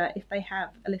nicer if they have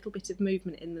a little bit of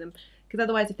movement in them, because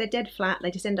otherwise if they're dead flat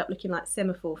they just end up looking like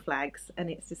semaphore flags, and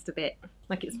it's just a bit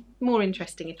like, it's more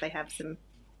interesting if they have some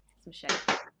shape.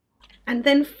 And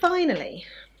then finally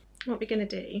what we're going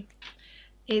to do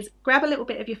is grab a little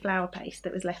bit of your flour paste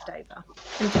that was left over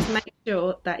and just make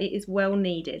sure that it is well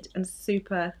kneaded and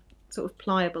super sort of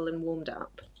pliable and warmed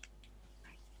up.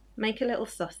 Make a little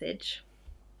sausage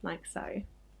like so.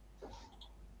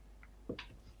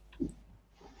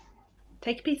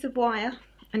 Take a piece of wire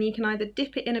and you can either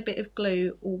dip it in a bit of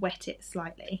glue or wet it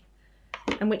slightly.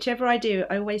 And whichever I do,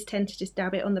 I always tend to just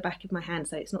dab it on the back of my hand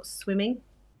so it's not swimming.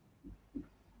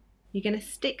 You're going to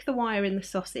stick the wire in the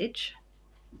sausage.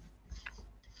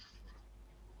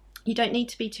 You don't need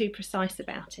to be too precise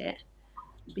about it,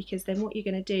 because then what you're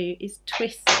going to do is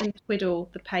twist and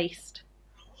twiddle the paste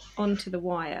onto the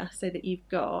wire so that you've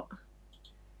got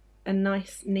a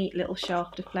nice neat little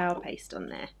shaft of flour paste on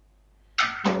there.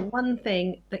 And the one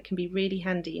thing that can be really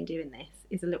handy in doing this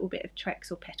is a little bit of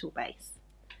Trex or petal base.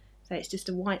 So it's just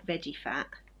a white veggie fat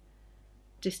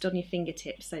just on your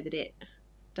fingertips so that it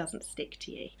doesn't stick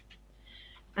to you.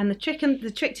 And the trick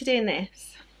to doing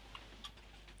this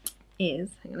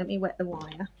is, hang on, let me wet the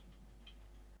wire.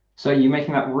 So you're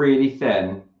making that really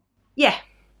thin? Yeah.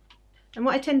 And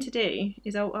what I tend to do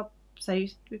is so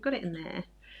we've got it in there.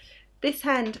 This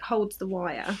hand holds the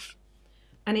wire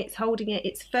and it's holding it,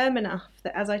 it's firm enough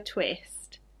that as I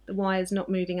twist, the wire's not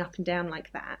moving up and down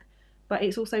like that, but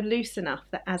it's also loose enough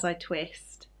that as I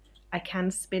twist, I can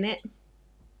spin it.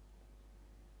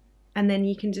 And then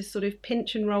you can just sort of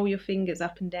pinch and roll your fingers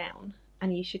up and down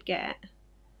and you should get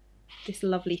this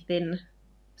lovely thin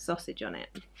sausage on it.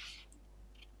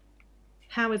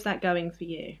 How is that going for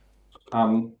you?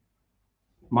 Mine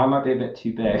might be a bit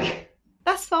too big.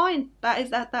 That's fine.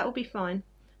 That will be fine.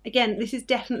 Again, this is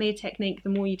definitely a technique. The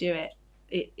more you do it,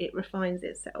 it refines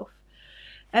itself.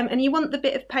 And you want the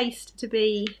bit of paste to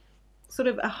be sort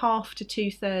of 1/2 to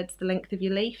 2/3 the length of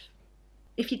your leaf.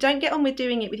 If you don't get on with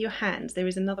doing it with your hands, there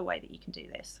is another way that you can do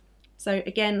this. So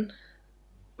again,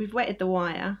 we've wetted the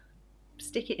wire,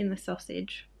 stick it in the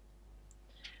sausage,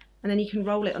 and then you can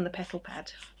roll it on the petal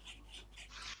pad.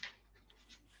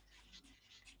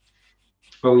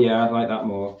 Oh yeah, I like that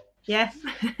more. Yeah.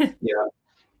 Yeah.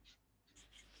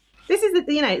 This is,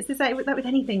 it's the same with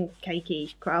anything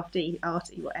cakey, crafty,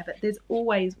 arty, whatever. There's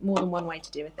always more than one way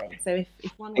to do a thing. So if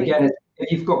one way... Again,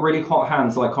 if you've got really hot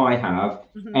hands like I have,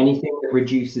 anything that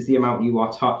reduces the amount you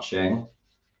are touching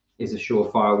is a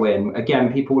surefire win.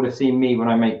 Again, people would have seen me when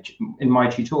I make in my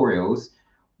tutorials,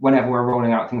 whenever we're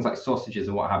rolling out things like sausages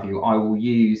and what have you, I will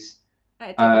use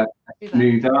a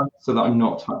smoother so that I'm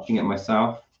not touching it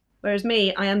myself. Whereas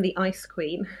me, I am the ice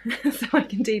queen, so I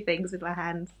can do things with my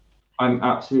hands. I'm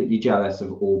absolutely jealous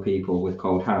of all people with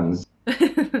cold hands.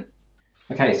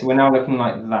 Okay, so we're now looking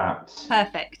like that.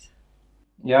 Perfect.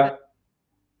 Yeah?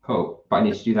 Cool. But I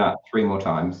need to do that 3 more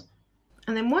times.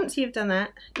 And then once you've done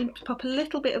that, you pop a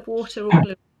little bit of water or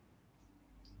glue.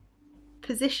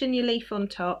 Position your leaf on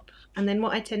top, and then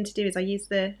what I tend to do is I use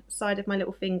the side of my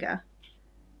little finger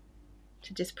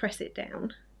to just press it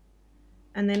down.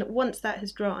 And then once that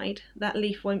has dried, that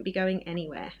leaf won't be going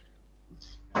anywhere.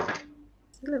 A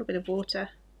little bit of water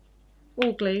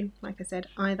or glue, like I said,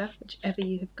 either, whichever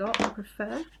you have got or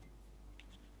prefer.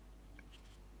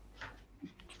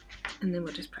 And then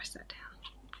we'll just press that down.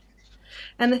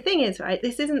 And the thing is, right,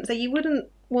 this isn't, so you wouldn't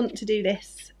want to do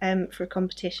this for a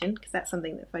competition, because that's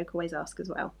something that folk always ask as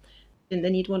well. And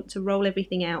then you'd want to roll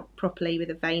everything out properly with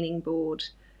a veining board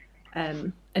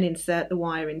and insert the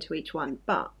wire into each one.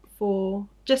 But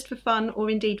just for fun, or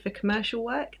indeed for commercial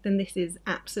work, then this is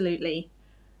absolutely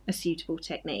a suitable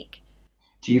technique.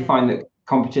 Do you find that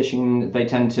competition, they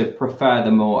tend to prefer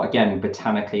the more, again,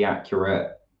 botanically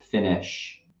accurate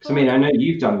finish? Because I mean, I know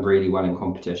you've done really well in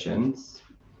competitions.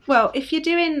 Well, if you're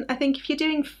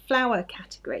doing flower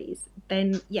categories,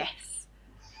 then yes.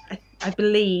 I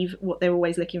believe what they're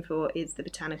always looking for is the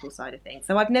botanical side of things.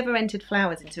 So I've never entered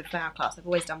flowers into a flower class. I've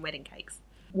always done wedding cakes,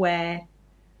 where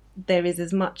there is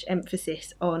as much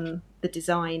emphasis on the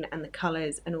design and the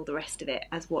colours and all the rest of it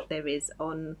as what there is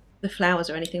on the flowers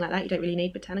or anything like that. You don't really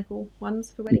need botanical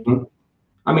ones for wedding cakes.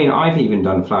 I mean, I've even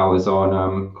done flowers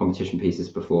on competition pieces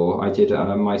before. I did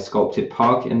my sculpted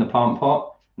pug in the plant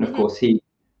pot, and of course he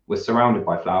was surrounded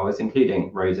by flowers,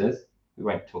 including roses. We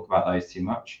won't talk about those too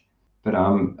much. But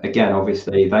again,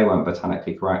 obviously they weren't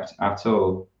botanically correct at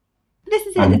all. This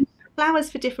is it. Flowers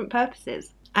for different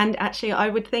purposes. And actually, I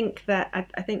would think that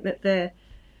I think that the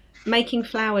making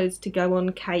flowers to go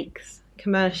on cakes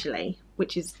commercially,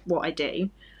 which is what I do,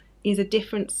 is a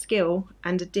different skill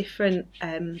and a different.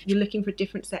 You're looking for a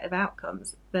different set of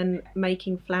outcomes than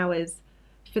making flowers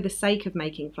for the sake of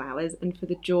making flowers and for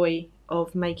the joy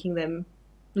of making them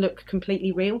look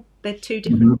completely real. They're two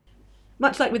different.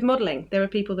 Much like with modelling, there are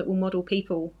people that will model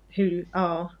people who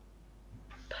are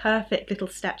perfect little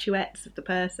statuettes of the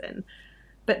person.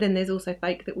 But then there's also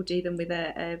folk that will do them with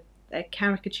a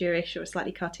caricature-ish or a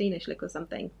slightly cartoonish look or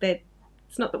something.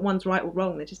 It's not that one's right or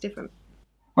wrong, they're just different.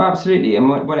 Well, absolutely. And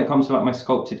when it comes to like my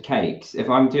sculpted cakes, if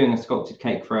I'm doing a sculpted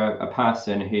cake for a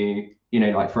person who,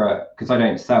 like because I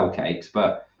don't sell cakes,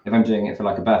 but if I'm doing it for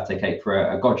like a birthday cake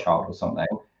for a godchild or something,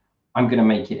 I'm going to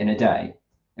make it in a day.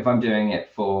 If I'm doing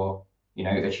it for,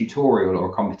 a tutorial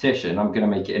or a competition, I'm going to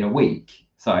make it in a week.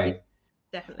 So,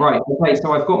 definitely. Right. Okay.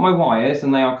 So I've got my wires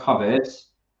and they are covered.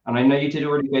 And I know you did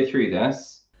already go through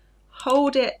this.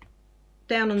 Hold it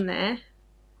down on there.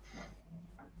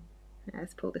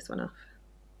 Let's pull this one off.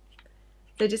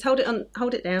 So just hold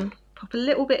it down, pop a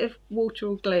little bit of water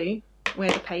or glue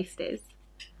where the paste is,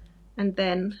 and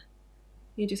then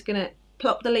you're just going to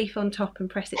plop the leaf on top and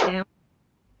press it down.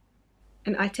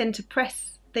 And I tend to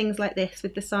press things like this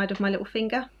with the side of my little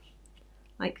finger,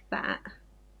 like that,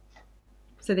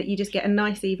 so that you just get a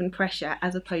nice even pressure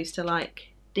as opposed to like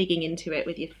digging into it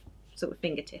with your sort of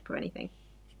fingertip or anything.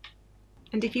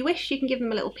 And if you wish, you can give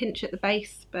them a little pinch at the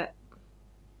base, but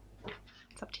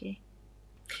it's up to you.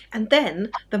 And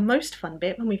then the most fun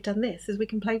bit when we've done this is we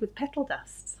can play with petal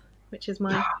dusts, which is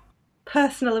my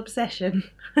personal obsession.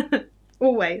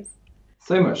 Always.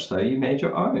 So much so you made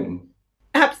your own.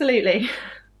 Absolutely.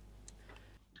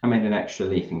 I made an extra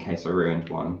leaf in case I ruined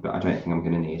one, but I don't think I'm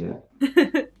going to need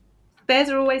it. Spares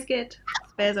are always good.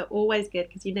 Spares are always good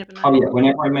because you never know. Oh yeah,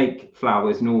 whenever I make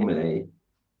flowers normally,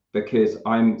 because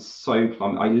I'm so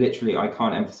clumsy. I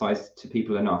can't emphasize to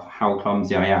people enough how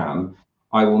clumsy I am.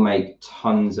 I will make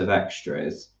tons of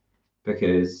extras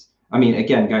because, I mean,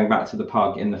 again, going back to the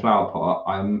pug in the flower pot,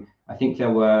 I think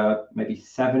there were maybe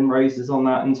 7 roses on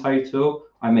that in total.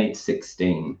 I made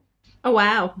 16. Oh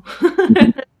wow.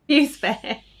 Few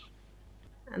spare.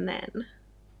 And then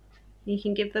you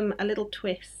can give them a little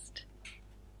twist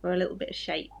or a little bit of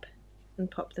shape and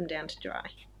pop them down to dry,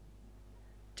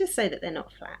 just so that they're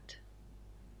not flat.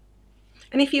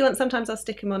 And if you want, sometimes I'll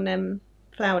stick them on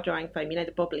flower drying foam, you know,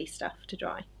 the bobbly stuff to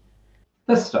dry.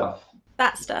 This stuff.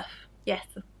 That stuff, yes,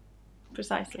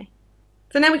 precisely.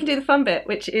 So now we can do the fun bit,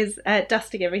 which is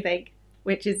dusting everything,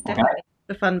 which is definitely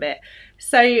the fun bit.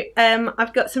 So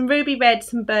I've got some ruby red,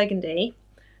 some burgundy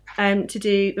to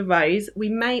do the rose. We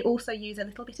may also use a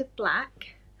little bit of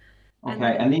black.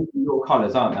 Okay, and these are your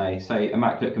colours, aren't they? So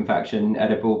Immaculate Confection,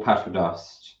 Edible Petal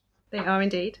Dust. They are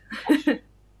indeed.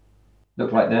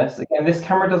 Look like this. Again, this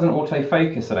camera doesn't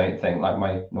autofocus, I don't think, like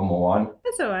my normal one.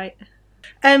 That's all right.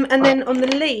 And then on the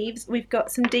leaves, we've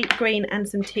got some deep green and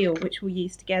some teal, which we'll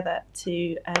use together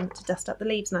to dust up the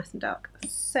leaves nice and dark.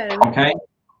 So okay,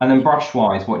 and then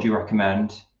brush-wise, what do you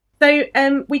recommend? So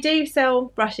we do sell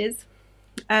brushes,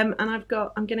 and I'm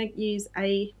going to use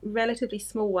a relatively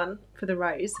small one for the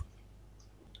rose.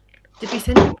 Did we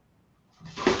send you?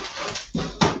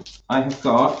 I have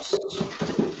got.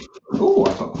 Oh,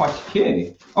 I've got quite a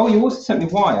few. Oh, you also sent me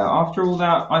wire. After all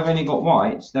that, I've only got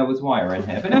white. There was wire in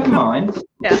here, but never mind.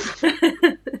 Yeah. So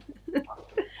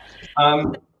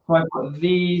I've got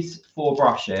these 4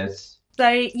 brushes. So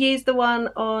use the one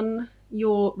on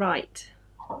your right.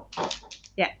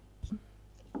 Yeah.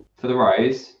 For the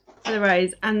rose. For the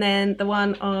rose, and then the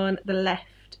one on the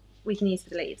left we can use for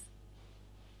the leaves.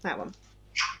 That one.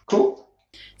 Cool.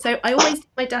 So I always do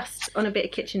my dust on a bit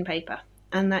of kitchen paper,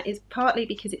 and that is partly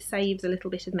because it saves a little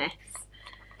bit of mess,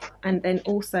 and then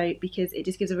also because it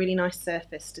just gives a really nice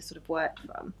surface to sort of work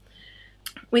from.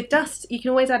 With dust, you can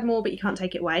always add more, but you can't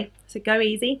take it away. So go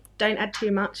easy, don't add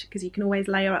too much, because you can always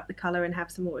layer up the colour and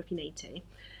have some more if you need to.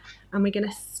 And we're going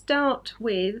to start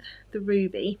with the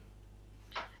ruby.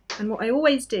 And what I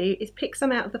always do is pick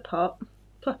some out of the pot,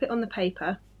 plop it on the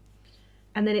paper,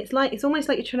 and then it's almost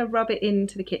like you're trying to rub it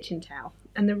into the kitchen towel.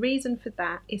 And the reason for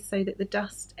that is so that the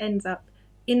dust ends up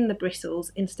in the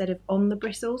bristles instead of on the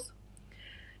bristles.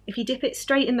 If you dip it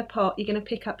straight in the pot, you're going to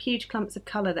pick up huge clumps of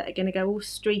colour that are going to go all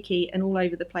streaky and all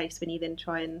over the place when you then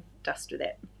try and dust with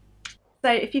it.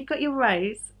 So if you've got your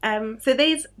rose, so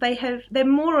these, they're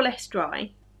more or less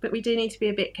dry, but we do need to be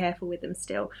a bit careful with them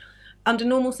still. Under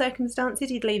normal circumstances,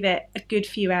 you'd leave it a good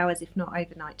few hours, if not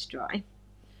overnight, to dry.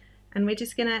 And we're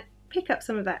just going to pick up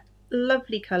some of that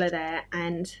lovely colour there,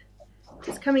 and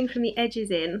just coming from the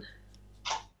edges in,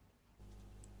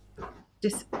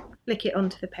 just flick it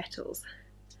onto the petals.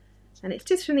 And it's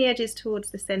just from the edges towards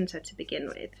the centre to begin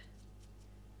with.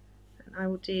 And I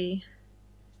will do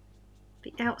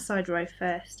the outside row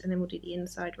first, and then we'll do the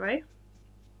inside row.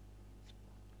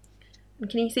 And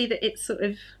can you see that it's sort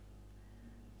of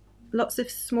lots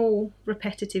of small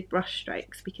repetitive brush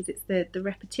strokes, because it's the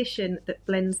repetition that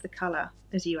blends the colour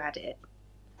as you add it.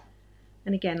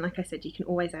 And again, like I said, you can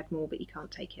always add more, but you can't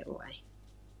take it away.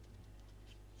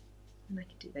 And I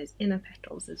can do those inner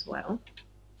petals as well.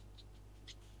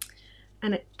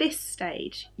 And at this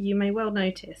stage, you may well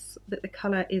notice that the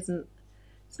colour it's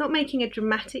not making a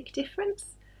dramatic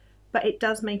difference, but it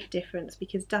does make a difference,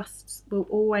 because dusts will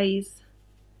always,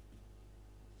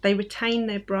 they retain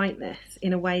their brightness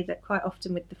in a way that quite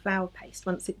often with the flower paste,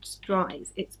 once it just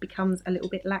dries, it becomes a little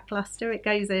bit lackluster. It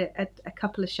goes a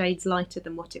couple of shades lighter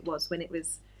than what it was when it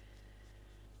was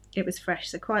fresh.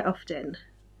 So quite often,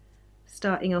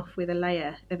 starting off with a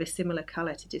layer of a similar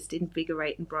colour to just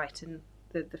invigorate and brighten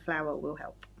the flower will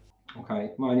help.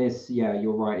 Okay, mine is, yeah,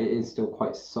 you're right, it is still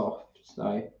quite soft.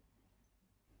 So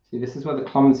see, this is where the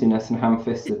clumsiness and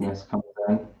ham-fistedness comes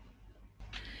in.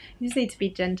 You just need to be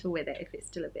gentle with it if it's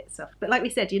still a bit soft. But like we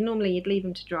said, you'd leave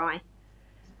them to dry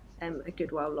a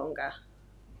good while longer.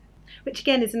 Which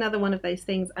again is another one of those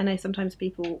things. I know sometimes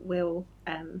people will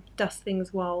dust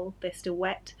things while they're still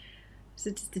wet. So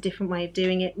it's just a different way of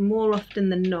doing it. More often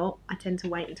than not, I tend to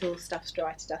wait until stuff's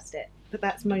dry to dust it. But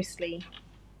that's mostly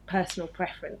personal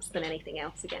preference than anything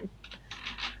else again.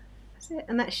 That's it.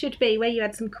 And that should be where you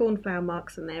had some cornflower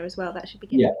marks on there as well. That should be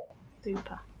good. Yeah.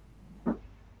 Super.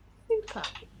 Super.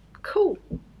 Cool.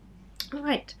 All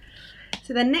right.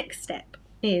 So the next step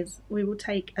is we will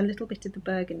take a little bit of the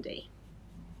burgundy.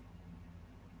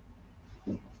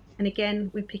 And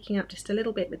again, we're picking up just a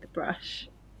little bit with the brush.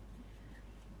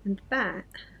 And that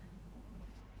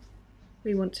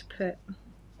we want to put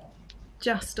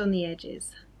just on the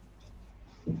edges.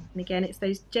 And again, it's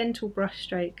those gentle brush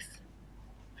strokes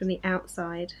from the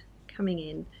outside coming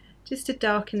in, just to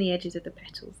darken the edges of the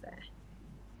petals there.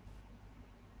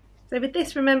 So with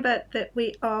this, remember that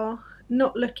we are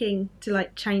not looking to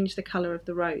like change the colour of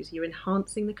the rose, you're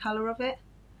enhancing the colour of it,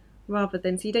 rather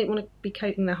than, so you don't want to be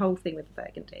coating the whole thing with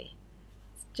burgundy.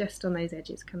 It's just on those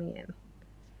edges coming in,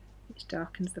 which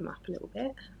darkens them up a little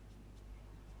bit.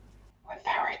 We're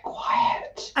very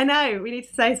quiet. I know, we need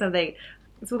to say something.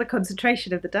 It's all the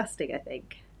concentration of the dusting, I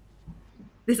think.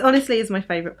 This honestly is my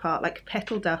favourite part. Like,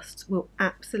 petal dusts will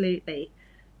absolutely,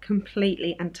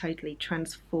 completely and totally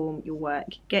transform your work.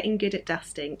 Getting good at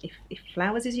dusting, if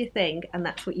flowers is your thing and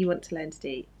that's what you want to learn to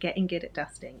do, getting good at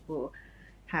dusting will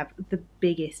have the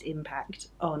biggest impact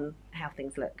on how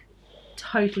things look.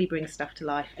 Totally brings stuff to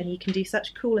life, and you can do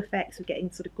such cool effects with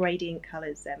getting sort of gradient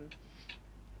colours.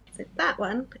 So that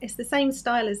one is the same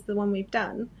style as the one we've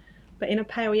done, but in a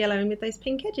pale yellow and with those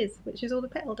pink edges, which is all the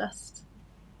petal dust.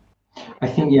 I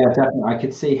think, yeah, definitely. I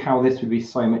could see how this would be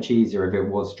so much easier if it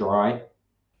was dry.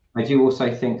 I do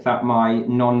also think that my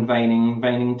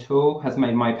veining tool has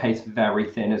made my paste very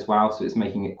thin as well, so it's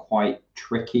making it quite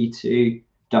tricky to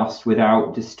dust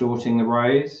without distorting the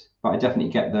rose. But I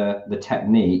definitely get the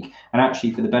technique. And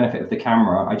actually, for the benefit of the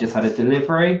camera, I just had a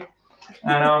delivery,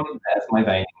 and there's my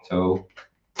veining tool.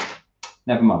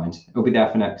 Never mind, it'll be there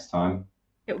for next time.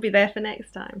 It'll be there for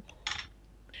next time.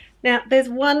 Now, there's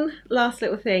one last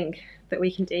little thing that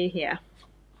we can do here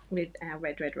with our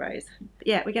red rose. But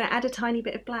yeah, we're going to add a tiny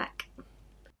bit of black.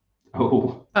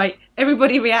 Oh. Right,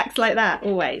 everybody reacts like that,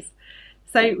 always.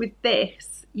 So with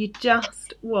this, you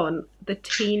just want the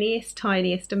teeniest,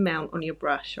 tiniest amount on your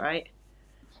brush, right?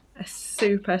 A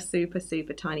super, super,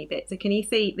 super tiny bit. So can you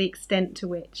see the extent to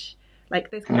which, like,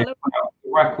 there's colour?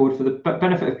 Record for the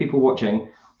benefit of people watching,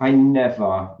 I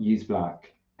never use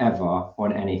black, ever,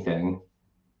 on anything.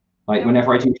 Like,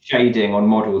 whenever I do shading on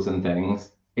models and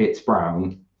things, it's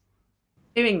brown.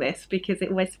 Doing this because it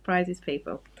always surprises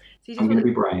people. So you just I'm going want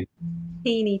to be brave. a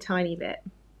teeny tiny bit.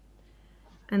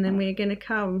 And then we're going to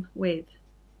come with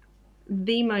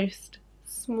the most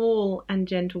small and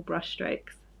gentle brush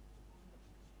strokes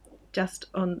just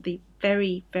on the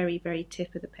very, very, very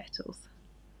tip of the petals.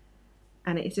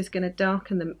 And it's just going to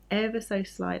darken them ever so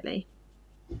slightly,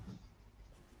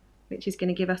 which is going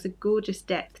to give us a gorgeous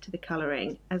depth to the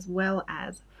colouring, as well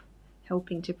as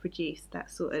helping to produce that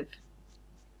sort of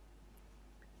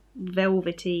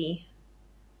velvety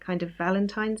kind of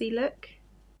Valentine's-y look.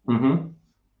 Mm-hmm.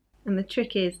 And the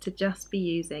trick is to just be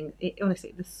using,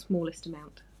 honestly, the smallest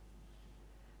amount.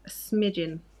 A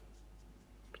smidgen.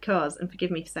 Because, and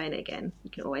forgive me for saying it again, you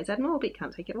can always add more, but you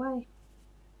can't take it away.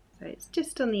 So it's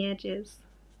just on the edges.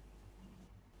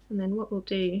 And then what we'll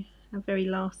do, our very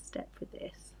last step with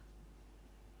this,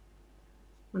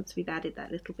 once we've added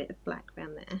that little bit of black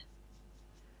around there,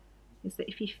 is that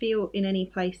if you feel in any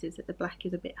places that the black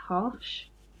is a bit harsh,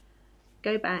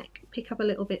 go back, pick up a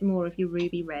little bit more of your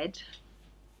ruby red,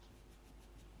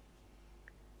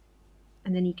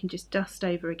 and then you can just dust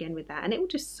over again with that, and it will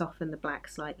just soften the black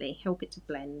slightly, help it to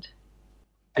blend.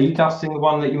 Are you dusting the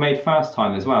one that you made first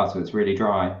time as well, so it's really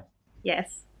dry?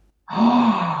 Yes.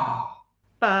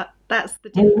 But that's the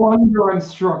difference. No wonder I'm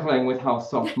struggling with how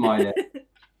soft mine is.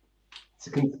 It's a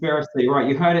conspiracy. Right,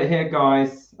 you heard it here,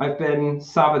 guys. I've been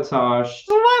sabotaged.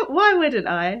 Well, why wouldn't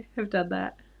I have done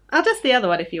that? I'll dust the other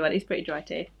one if you want. It's pretty dry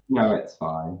too. No, it's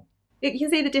fine. You can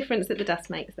see the difference that the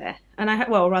dust makes there. And I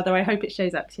hope it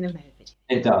shows up, because you never know the video.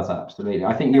 It does, absolutely.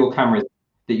 I think your camera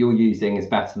that you're using is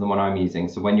better than the one I'm using.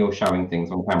 So when you're showing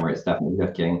things on camera, it's definitely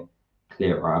looking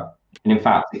clearer. And in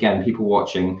fact, again, people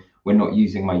watching, we're not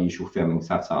using my usual filming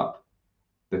setup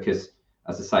because,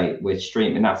 as I say, we're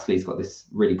streaming. Natalie's got this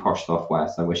really posh software,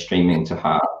 so we're streaming to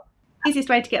her. Easiest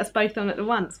way to get us both on at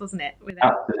once, wasn't it?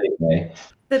 Absolutely.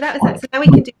 So that was it. So now we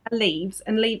can do our leaves,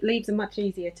 and leaves are much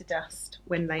easier to dust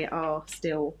when they are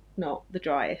still not the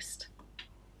driest.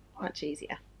 Much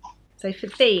easier. So for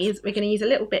these, we're going to use a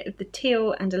little bit of the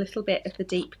teal and a little bit of the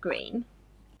deep green.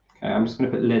 Okay, I'm just going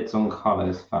to put lids on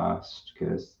colours first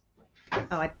because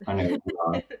I know what you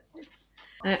are.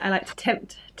 I like to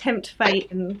tempt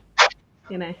fate, and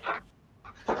you know,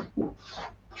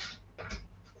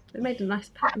 they made a nice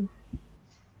pattern.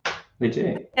 They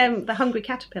do. The hungry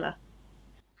caterpillar.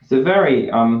 It's a very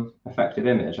effective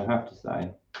image, I have to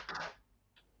say.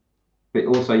 But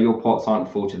also, your pots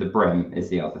aren't full to the brim is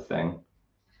the other thing.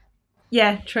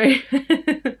 Yeah, true.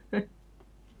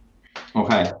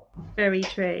 Okay. Very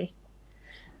true.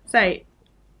 So,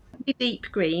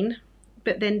 deep green,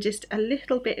 but then just a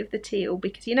little bit of the teal,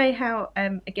 because you know how,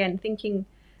 again, thinking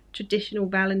traditional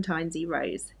Valentine's-y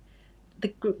rose,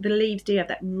 the leaves do have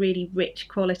that really rich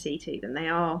quality to them. They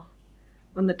are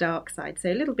on the dark side,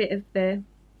 so a little bit of the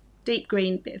deep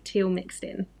green, bit of teal mixed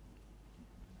in.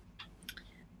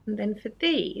 And then for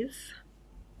these,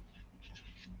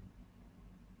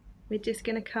 we're just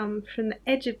going to come from the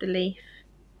edge of the leaf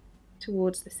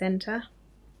towards the centre.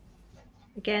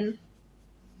 Again,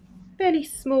 fairly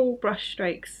small brush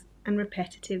strokes and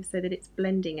repetitive so that it's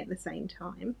blending at the same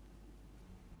time.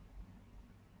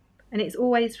 And it's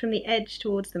always from the edge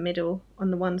towards the middle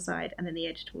on the one side and then the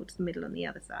edge towards the middle on the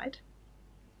other side.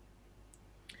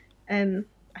 I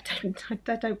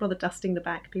don't bother dusting the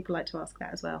back. People like to ask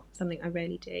that as well, something I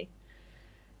rarely do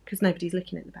because nobody's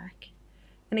looking at the back.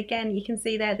 And again, you can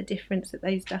see there the difference that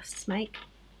those dusts make.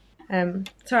 Sorry,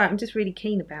 I'm just really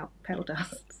keen about petal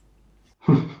dusts.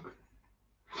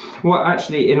 Well,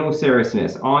 actually, in all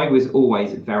seriousness, I was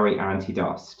always very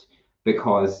anti-dust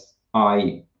because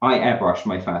I airbrushed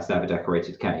my first ever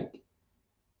decorated cake.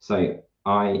 So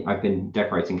I've been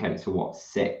decorating cakes for what,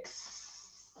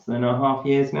 6.5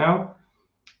 years now,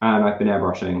 and I've been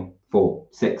airbrushing for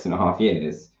 6.5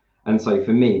 years. And so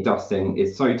for me, dusting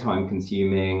is so time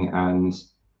consuming and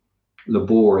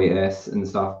laborious and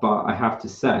stuff. But I have to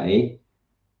say,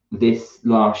 this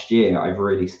last year, I've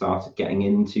really started getting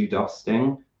into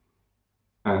dusting,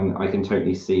 and I can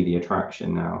totally see the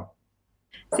attraction now.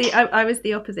 See, I was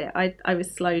the opposite. I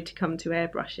was slow to come to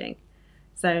airbrushing.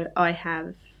 So I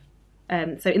have,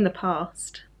 so in the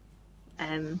past,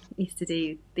 used to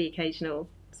do the occasional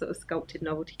sort of sculpted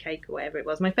novelty cake or whatever it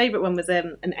was. My favourite one was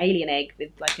an alien egg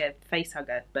with like a face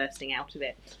hugger bursting out of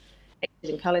it,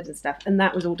 and coloured and stuff. And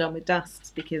that was all done with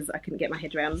dust because I couldn't get my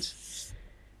head around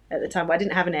at the time. Well, I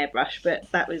didn't have an airbrush,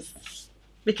 but that was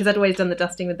because I'd always done the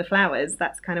dusting with the flowers.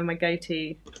 That's kind of my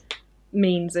go-to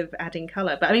means of adding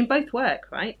colour. But I mean, both work,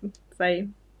 right? So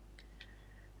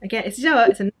again, it's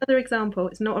another example.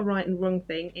 It's not a right and wrong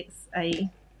thing. It's a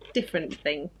different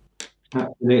thing.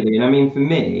 Absolutely. And I mean, for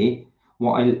me,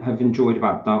 what I have enjoyed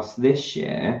about dust this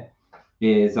year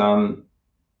is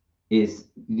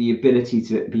the ability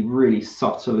to be really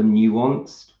subtle and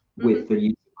nuanced with the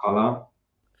use of colour,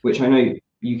 which I know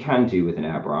you can do with an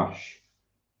airbrush.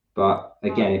 But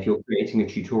again, if you're creating a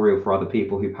tutorial for other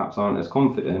people who perhaps aren't as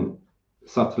confident,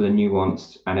 subtle and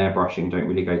nuanced and airbrushing don't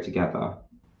really go together.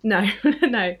 No,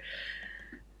 no.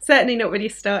 Certainly not when you're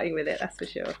starting with it, that's for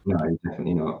sure. No,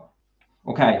 definitely not.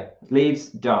 Okay, leaves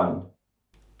done.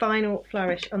 Final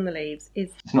flourish on the leaves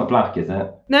is... It's not black, is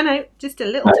it? No, just a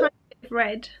little tiny bit of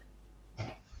red.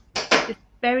 Just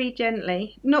very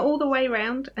gently, not all the way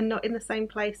round and not in the same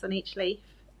place on each leaf,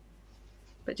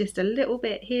 but just a little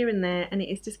bit here and there, and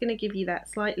it is just going to give you that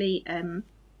slightly... you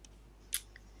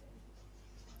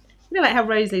know, like how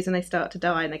rose leaves when they start to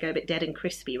die and they go a bit dead and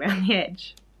crispy around the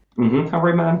edge. How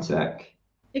romantic.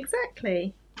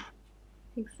 Exactly.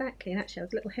 Exactly. And actually I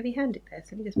was a little heavy-handed there,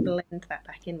 so let me just blend that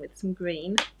back in with some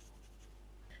green.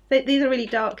 So these are really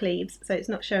dark leaves, so it's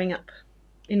not showing up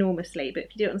enormously, but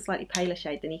if you do it on a slightly paler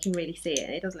shade, then you can really see it,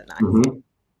 and it does look nice.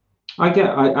 I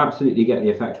absolutely get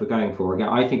the effect we're going for. Again,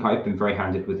 I think I've been very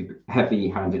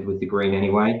heavy-handed with the green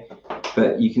anyway,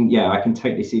 but I can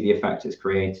totally see the effect it's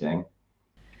creating.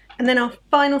 And then our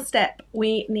final step,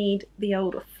 we need the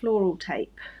old floral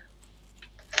tape,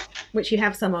 which you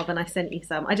have some of, and I sent you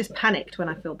some. I just panicked when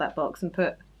I filled that box and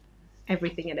put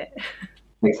everything in it.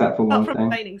 Except for one thing. From a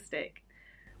planing stick.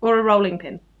 Or a rolling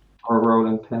pin. Or a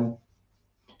rolling pin.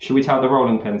 Should we tell the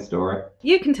rolling pin story?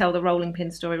 You can tell the rolling pin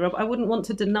story, Rob. I wouldn't want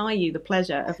to deny you the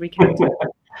pleasure of recounting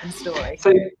the story.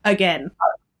 So, again,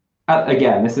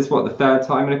 this is what, the third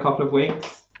time in a couple of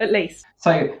weeks? At least.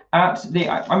 So at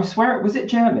I swear, was it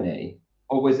Germany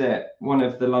or was it one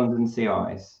of the London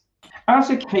CIs?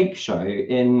 At a cake show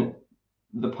in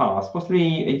the past,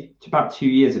 possibly about 2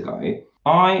 years ago,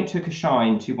 I took a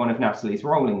shine to one of Natalie's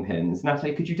rolling pins.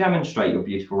 Natalie, could you demonstrate your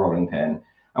beautiful rolling pin?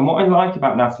 And what I like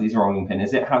about Natalie's rolling pin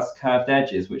is it has curved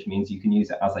edges, which means you can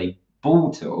use it as a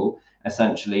ball tool,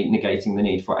 essentially negating the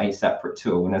need for a separate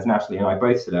tool. And as Natalie and I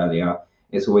both said earlier,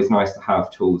 it's always nice to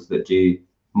have tools that do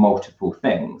multiple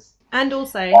things. And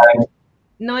also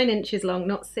 9 inches long,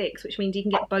 not 6, which means you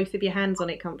can get both of your hands on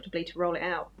it comfortably to roll it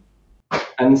out.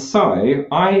 And so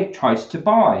I tried to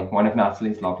buy one of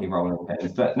Natalie's lovely rolling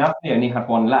pins, but Natalie only had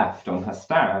one left on her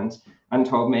stand and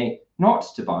told me not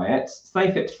to buy it,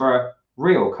 save it for a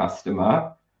real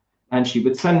customer, and she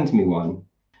would send me one.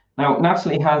 Now,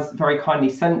 Natalie has very kindly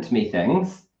sent me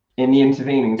things in the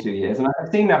intervening 2 years, and I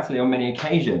have seen Natalie on many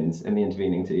occasions in the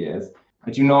intervening 2 years.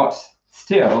 I do not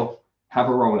still have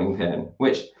a rolling pin,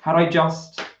 which, had I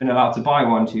just been allowed to buy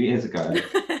one 2 years ago,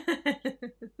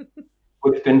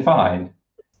 would have been fine.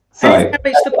 So I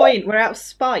reached the point where, out of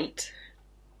spite,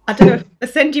 I don't know if I'll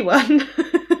send you one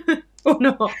or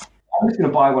not. I'm just going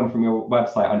to buy one from your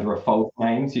website under a false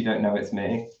name so you don't know it's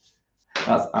me.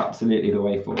 That's absolutely the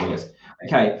way forward.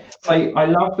 Okay, so I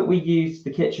love that we use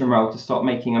the kitchen roll to stop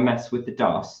making a mess with the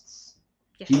dusts.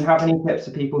 Yes. Do you have any tips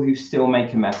for people who still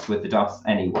make a mess with the dust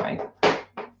anyway?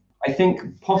 I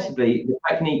think possibly the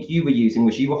technique you were using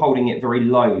was you were holding it very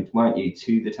low, weren't you,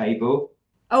 to the table?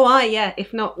 Oh, yeah,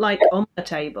 if not like on the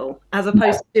table, as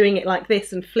opposed to doing it like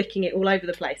this and flicking it all over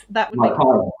the place. That would make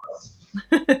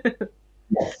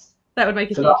Yes. That would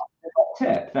make a huge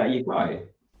tip. There you go.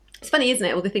 It's funny, isn't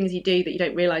it? All the things you do that you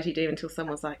don't realise you do until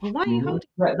someone's like, well, why are you holding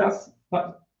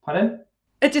it? Pardon?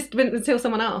 It just until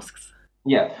someone asks.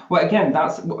 Yeah. Well, again,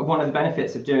 that's one of the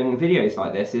benefits of doing videos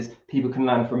like this is people can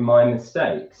learn from my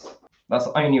mistakes. That's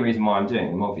the only reason why I'm doing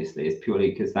them, obviously, is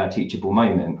purely because they're teachable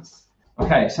moments.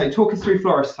 Okay, so talk us through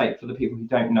florist tape for the people who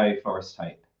don't know florist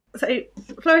tape. So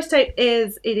florist tape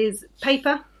is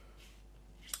paper.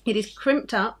 It is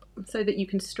crimped up so that you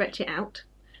can stretch it out.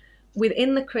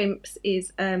 Within the crimps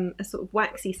is a sort of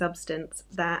waxy substance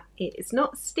that it's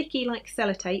not sticky like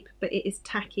sellotape, but it is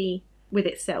tacky with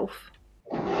itself.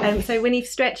 So when you've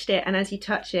stretched it and as you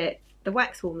touch it, the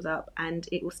wax warms up and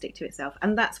it will stick to itself.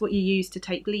 And that's what you use to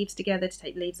tape leaves together, to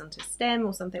tape leaves onto a stem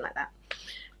or something like that.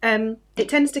 It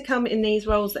tends to come in these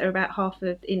rolls that are about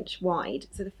 1/2 inch wide.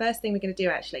 So the first thing we're going to do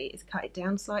actually is cut it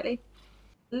down slightly.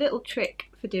 A little trick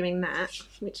for doing that,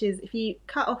 which is if you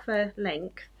cut off a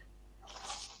length,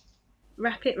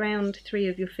 wrap it round 3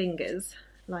 of your fingers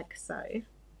like so.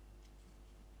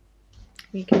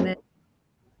 You can then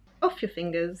off your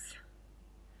fingers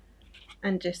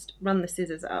and just run the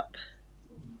scissors up.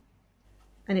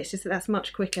 And it's just that's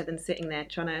much quicker than sitting there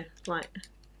trying to like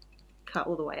cut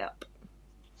all the way up.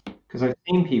 Because I've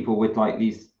seen people with like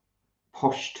these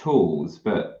posh tools,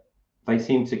 but they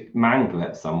seem to mangle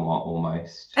it somewhat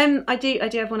almost. I do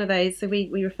have one of those. So we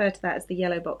refer to that as the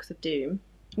yellow box of doom.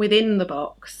 Within the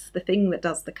box, the thing that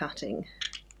does the cutting,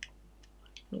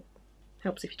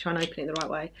 helps if you try and open it the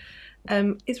right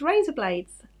way, is razor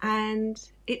blades, and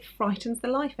it frightens the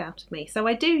life out of me. So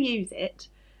I do use it,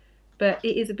 but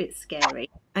it is a bit scary.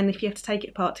 And if you have to take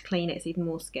it apart to clean it, it's even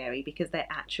more scary because they're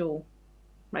actual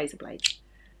razor blades.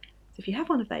 So if you have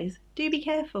one of those, do be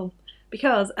careful.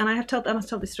 Because, and I must have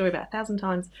told this story about 1,000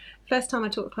 times, first time I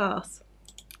taught a class,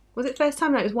 was it first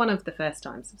time? No, it was one of the first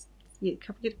times. A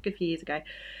good few years ago,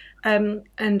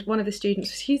 and one of the students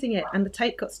was using it and the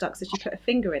tape got stuck, so she put a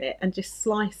finger in it and just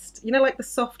sliced, you know, like the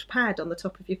soft pad on the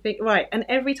top of your finger, right? And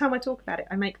every time I talk about it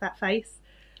I make that face,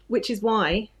 which is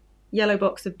why yellow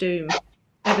box of doom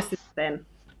ever since then.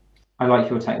 I like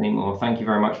your technique more. Thank you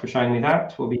very much for showing me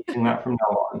that. We'll be using that from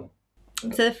now on.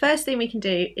 So the first thing we can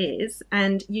do is,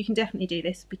 and you can definitely do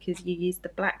this because you use the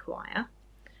black wire,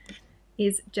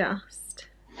 is just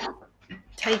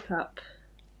tape up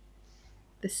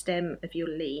the stem of your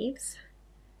leaves,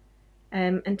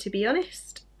 and to be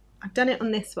honest, I've done it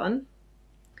on this one.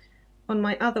 On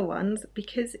my other ones,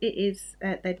 because it is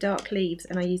they're dark leaves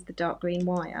and I use the dark green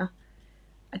wire,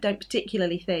 I don't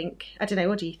particularly think, I don't know,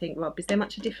 what do you think, Rob? Is there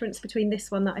much a difference between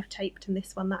this one that I've taped and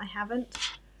this one that I haven't?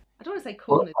 I don't want to say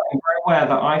cornered. Well, I'm very aware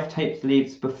that I've taped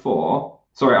leaves before.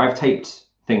 Sorry, I've taped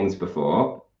things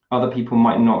before. Other people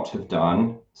might not have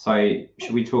done. So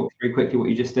should we talk through quickly what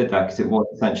you just did there? Because it was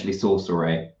essentially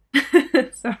sorcery.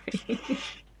 Sorry.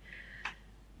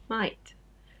 Right.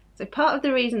 So part of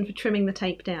the reason for trimming the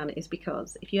tape down is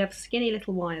because if you have skinny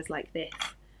little wires like this,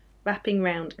 wrapping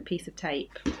round a piece of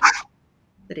tape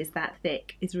that is that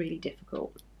thick is really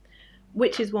difficult.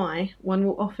 Which is why one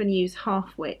will often use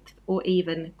half width or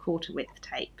even quarter width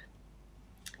tape.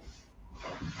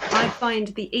 I find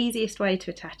the easiest way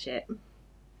to attach it,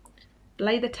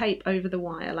 lay the tape over the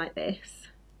wire like this.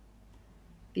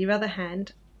 The other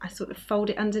hand, I sort of fold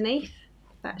it underneath,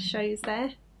 that shows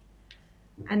there.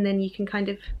 And then you can kind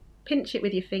of pinch it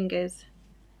with your fingers,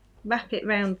 wrap it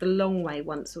round the long way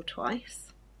once or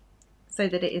twice so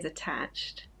that it is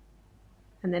attached.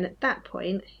 And then at that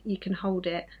point, you can hold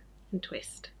it and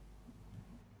twist.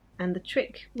 And the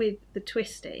trick with the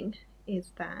twisting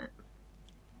is that,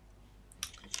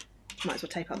 might as well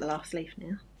tape up the last leaf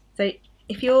now. So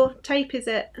if your tape is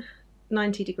at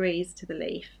 90 degrees to the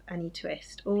leaf and you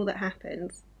twist, all that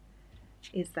happens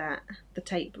is that the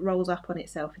tape rolls up on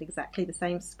itself in exactly the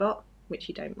same spot, which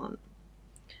you don't want.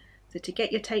 So to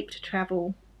get your tape to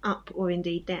travel up or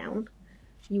indeed down,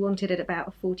 you want it at about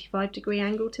a 45-degree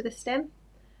angle to the stem,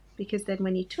 because then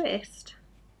when you twist,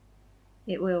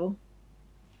 it will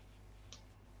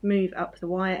move up the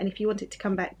wire, and if you want it to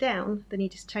come back down, then you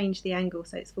just change the angle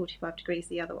so it's 45 degrees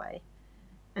the other way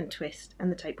and twist,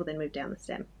 and the tape will then move down the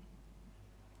stem.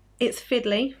 It's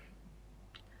fiddly,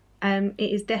 It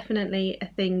is definitely a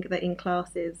thing that in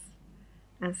classes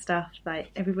and stuff, like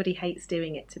everybody hates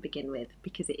doing it to begin with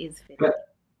because it is fiddly.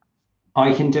 But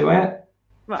I can do it.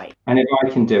 Right. And if I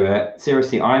can do it,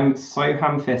 seriously, I'm so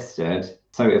ham-fisted.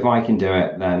 So if I can do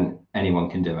it, then anyone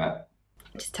can do it.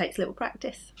 It just takes a little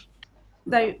practice.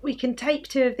 So we can tape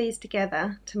 2 of these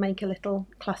together to make a little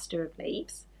cluster of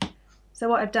leaves. So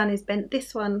what I've done is bent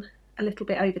this one a little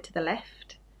bit over to the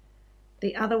left.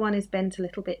 The other one is bent a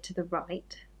little bit to the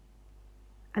right.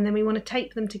 And then we want to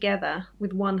tape them together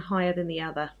with one higher than the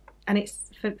other. And it's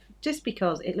just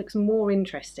because it looks more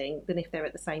interesting than if they're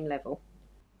at the same level.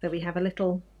 So we have a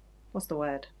little, what's the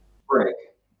word? Brig.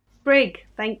 Brig,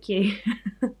 thank you.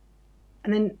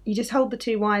 And then you just hold the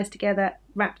 2 wires together,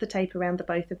 wrap the tape around the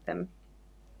both of them.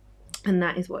 And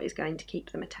that is what is going to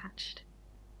keep them attached.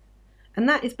 And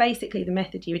that is basically the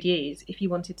method you would use if you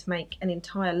wanted to make an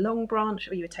entire long branch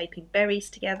or you were taping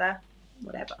berries together,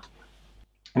 whatever.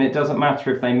 And it doesn't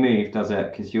matter if they move, does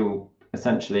it? Because you'll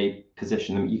essentially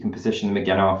position them, you can position them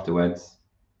again afterwards.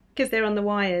 Because they're on the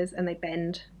wires and they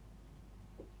bend,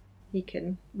 you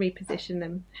can reposition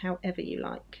them however you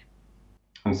like.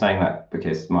 I'm saying that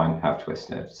because mine have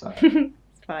twisted, so.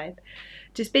 It's fine.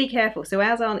 Just be careful. So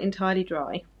ours aren't entirely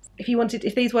dry.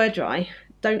 If these were dry,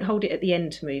 don't hold it at the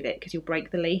end to move it because you'll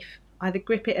break the leaf. Either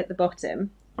grip it at the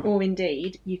bottom, or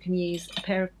indeed you can use a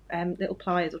pair of little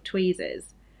pliers or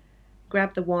tweezers,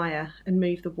 grab the wire and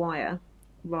move the wire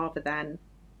rather than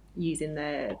using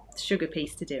the sugar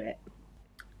piece to do it.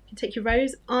 You take your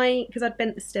rose. Because I'd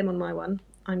bent the stem on my one,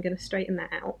 I'm going to straighten that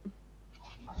out.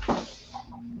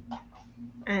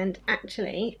 And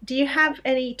actually, do you have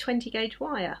any 20 gauge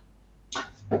wire?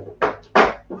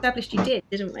 Established you did,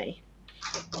 didn't we?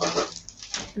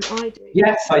 And I do.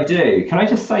 Yes, I do. Can I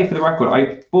just say for the record,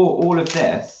 I bought all of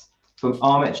this from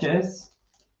Armatures.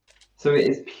 So it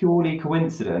is purely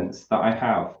coincidence that I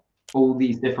have all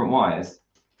these different wires.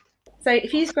 So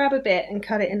if you just grab a bit and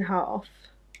cut it in half.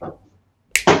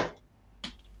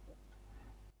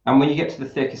 And when you get to the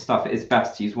thicker stuff, it is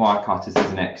best to use wire cutters,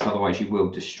 isn't it? Because otherwise you will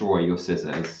destroy your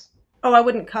scissors. Oh, I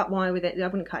wouldn't cut wire with it. I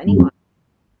wouldn't cut any wire.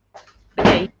 But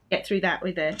yeah, you can get through that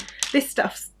with this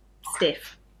stuff's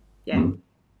stiff. Yeah.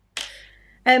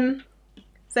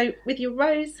 So with your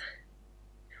rose,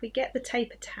 if we get the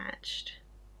tape attached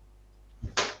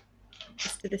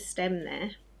just to the stem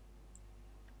there,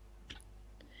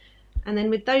 and then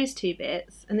with those 2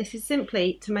 bits, and this is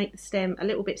simply to make the stem a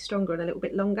little bit stronger and a little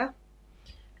bit longer.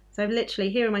 So literally,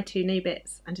 here are my 2 new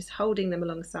bits. I'm just holding them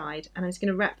alongside, and I'm just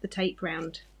going to wrap the tape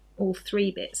around all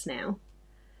 3 bits now,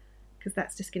 because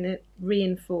that's just going to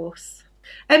reinforce.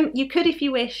 You could, if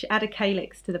you wish, add a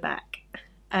calyx to the back.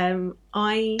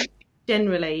 I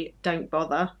generally don't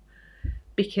bother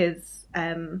because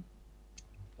for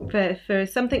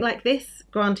something like this,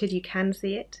 granted you can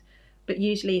see it, but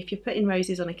usually if you're putting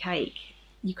roses on a cake,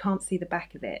 you can't see the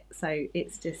back of it. So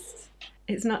it's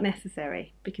not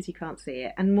necessary because you can't see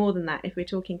it. And more than that, if we're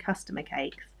talking customer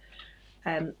cakes,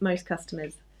 most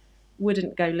customers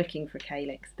wouldn't go looking for a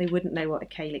calyx. They wouldn't know what a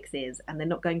calyx is, and they're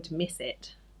not going to miss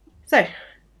it. So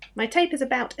my tape is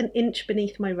about 1 inch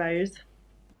beneath my rose.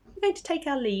 We're going to take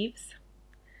our leaves,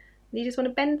 and you just want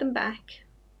to bend them back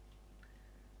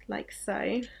like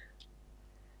so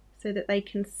that they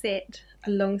can sit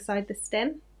alongside the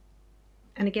stem.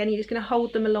 And again, you're just going to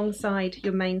hold them alongside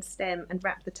your main stem and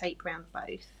wrap the tape around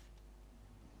both.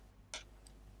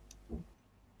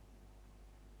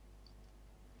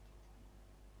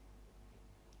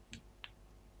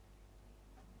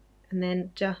 And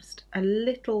then just a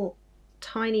little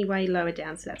tiny way lower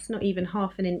down, so that's not even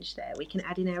 ½ an inch there, we can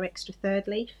add in our extra 3rd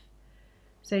leaf.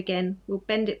 So again, we'll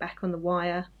bend it back on the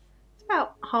wire. It's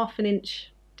about ½ an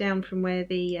inch down from where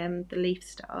the leaf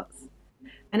starts.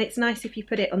 And it's nice if you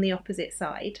put it on the opposite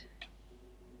side.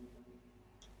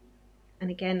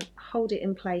 And again, hold it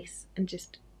in place and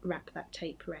just wrap that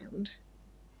tape around.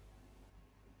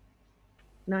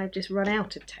 Now I've just run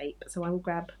out of tape, so I will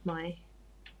grab my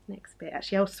next bit.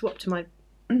 Actually, I'll swap to my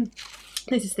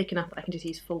this is thick enough that I can just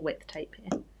use full width tape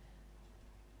here.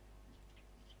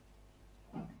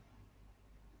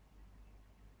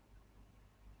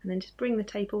 And then just bring the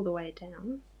tape all the way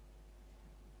down.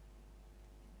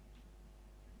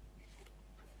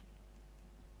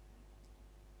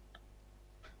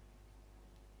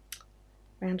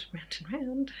 Round and round and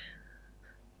round.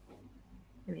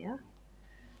 There we are.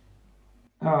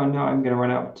 Oh no, I'm going to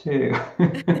run out too.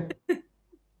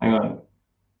 Hang on.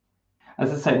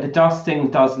 As I said, the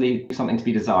dusting does leave something to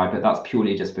be desired, but that's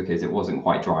purely just because it wasn't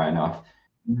quite dry enough.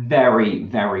 Very,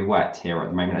 very wet here at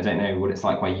the moment. I don't know what it's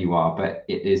like where you are, but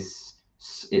it's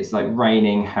like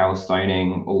raining,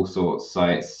 hailstoning, all sorts. So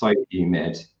it's so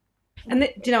humid. And do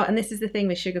you know what? And this is the thing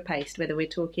with sugar paste, whether we're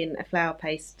talking a flour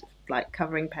paste, like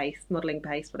covering paste, modelling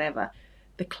paste, whatever,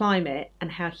 the climate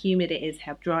and how humid it is,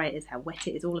 how dry it is, how wet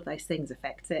it is, all of those things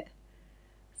affects it.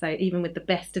 So even with the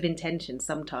best of intentions,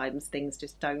 sometimes things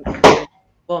just don't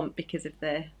want because of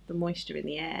the moisture in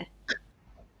the air.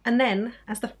 And then,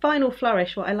 as the final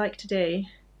flourish, what I like to do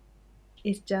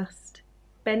is just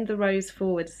bend the rose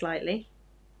forward slightly,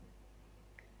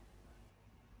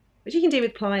 which you can do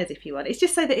with pliers if you want. It's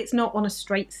just so that it's not on a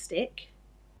straight stick.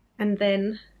 And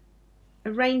then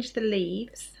arrange the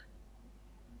leaves,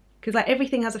 because like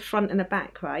everything has a front and a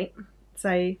back, right?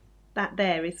 So that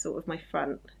there is sort of my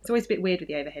front. It's always a bit weird with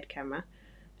the overhead camera.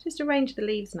 Just arrange the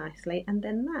leaves nicely, and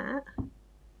then that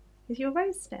is your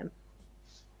rose stem.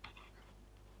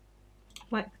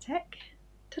 Wipe the tech.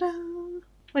 Ta-da!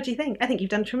 What do you think? I think you've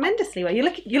done tremendously well.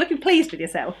 You're looking pleased with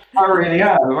yourself. I really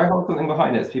am. If I hold something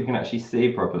behind it so people can actually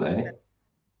see properly.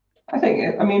 I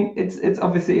think, I mean, it's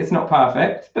obviously it's not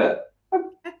perfect, but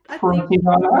I'm pretty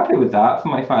happy with that for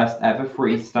my first ever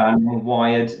freestanding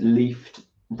wired leafed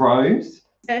rose.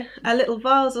 A little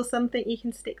vase or something you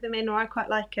can stick them in, or I quite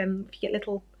like if you get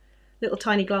little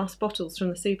tiny glass bottles from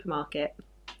the supermarket,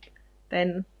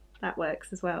 then that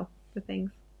works as well for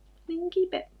things. You can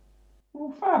keep it.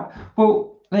 Oh, fab.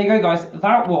 Well, there you go, guys.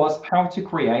 That was how to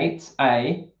create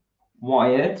a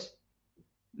wired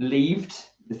leaved.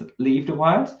 Is leaved a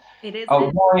word? It is. A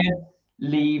wired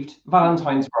leaved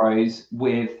Valentine's rose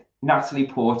with Natalie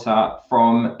Porter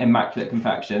from Immaculate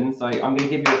Confections. So I'm going to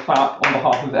give you a clap on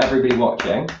behalf of everybody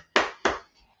watching.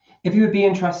 If you would be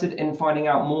interested in finding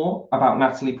out more about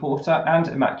Natalie Porter and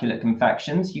Immaculate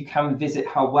Confections, you can visit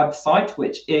her website,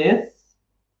 which is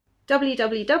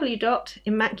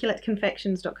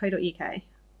www.immaculateconfections.co.uk.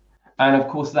 And of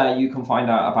course, there you can find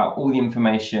out about all the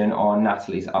information on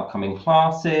Natalie's upcoming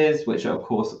classes, which are of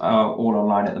course all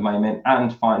online at the moment,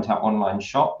 and find her online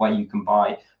shop where you can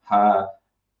buy her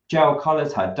gel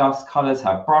colors, her dust colors,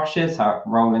 her brushes, her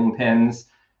rolling pins,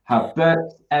 her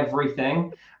books,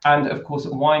 everything. And of course,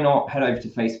 why not head over to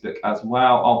Facebook as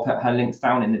well? I'll put her links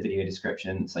down in the video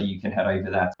description so you can head over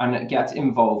there and get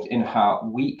involved in her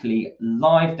weekly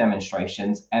live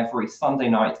demonstrations every Sunday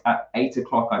night at 8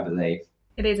 o'clock, I believe.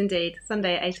 It is indeed,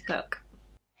 Sunday at 8 o'clock.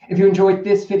 If you enjoyed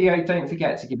this video, don't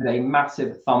forget to give it a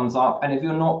massive thumbs up. And if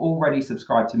you're not already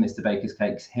subscribed to Mr. Baker's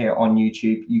Cakes here on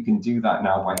YouTube, you can do that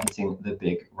now by hitting the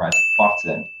big red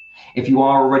button. If you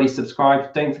are already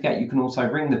subscribed, don't forget you can also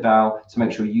ring the bell to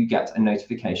make sure you get a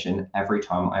notification every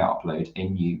time I upload a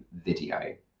new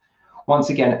video. Once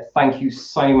again, thank you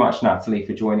so much, Natalie,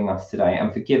 for joining us today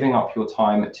and for giving up your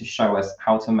time to show us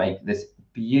how to make this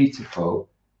beautiful,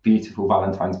 beautiful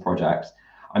Valentine's project.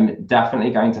 I'm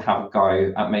definitely going to have a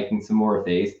go at making some more of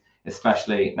these,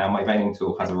 especially now my veining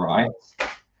tool has arrived.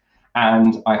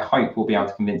 And I hope we'll be able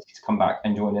to convince you to come back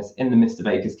and join us in the Mr.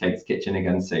 Baker's Cakes kitchen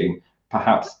again soon,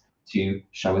 perhaps to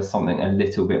show us something a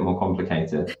little bit more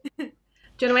complicated. Do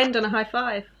you want to end on a high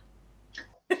five?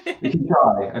 We can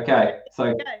try. Okay,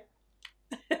 so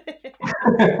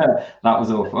that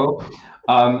was awful.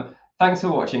 Thanks for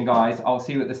watching, guys. I'll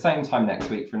see you at the same time next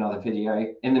week for another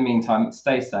video. In the meantime,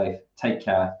 stay safe, take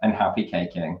care, and happy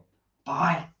caking.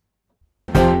 Bye.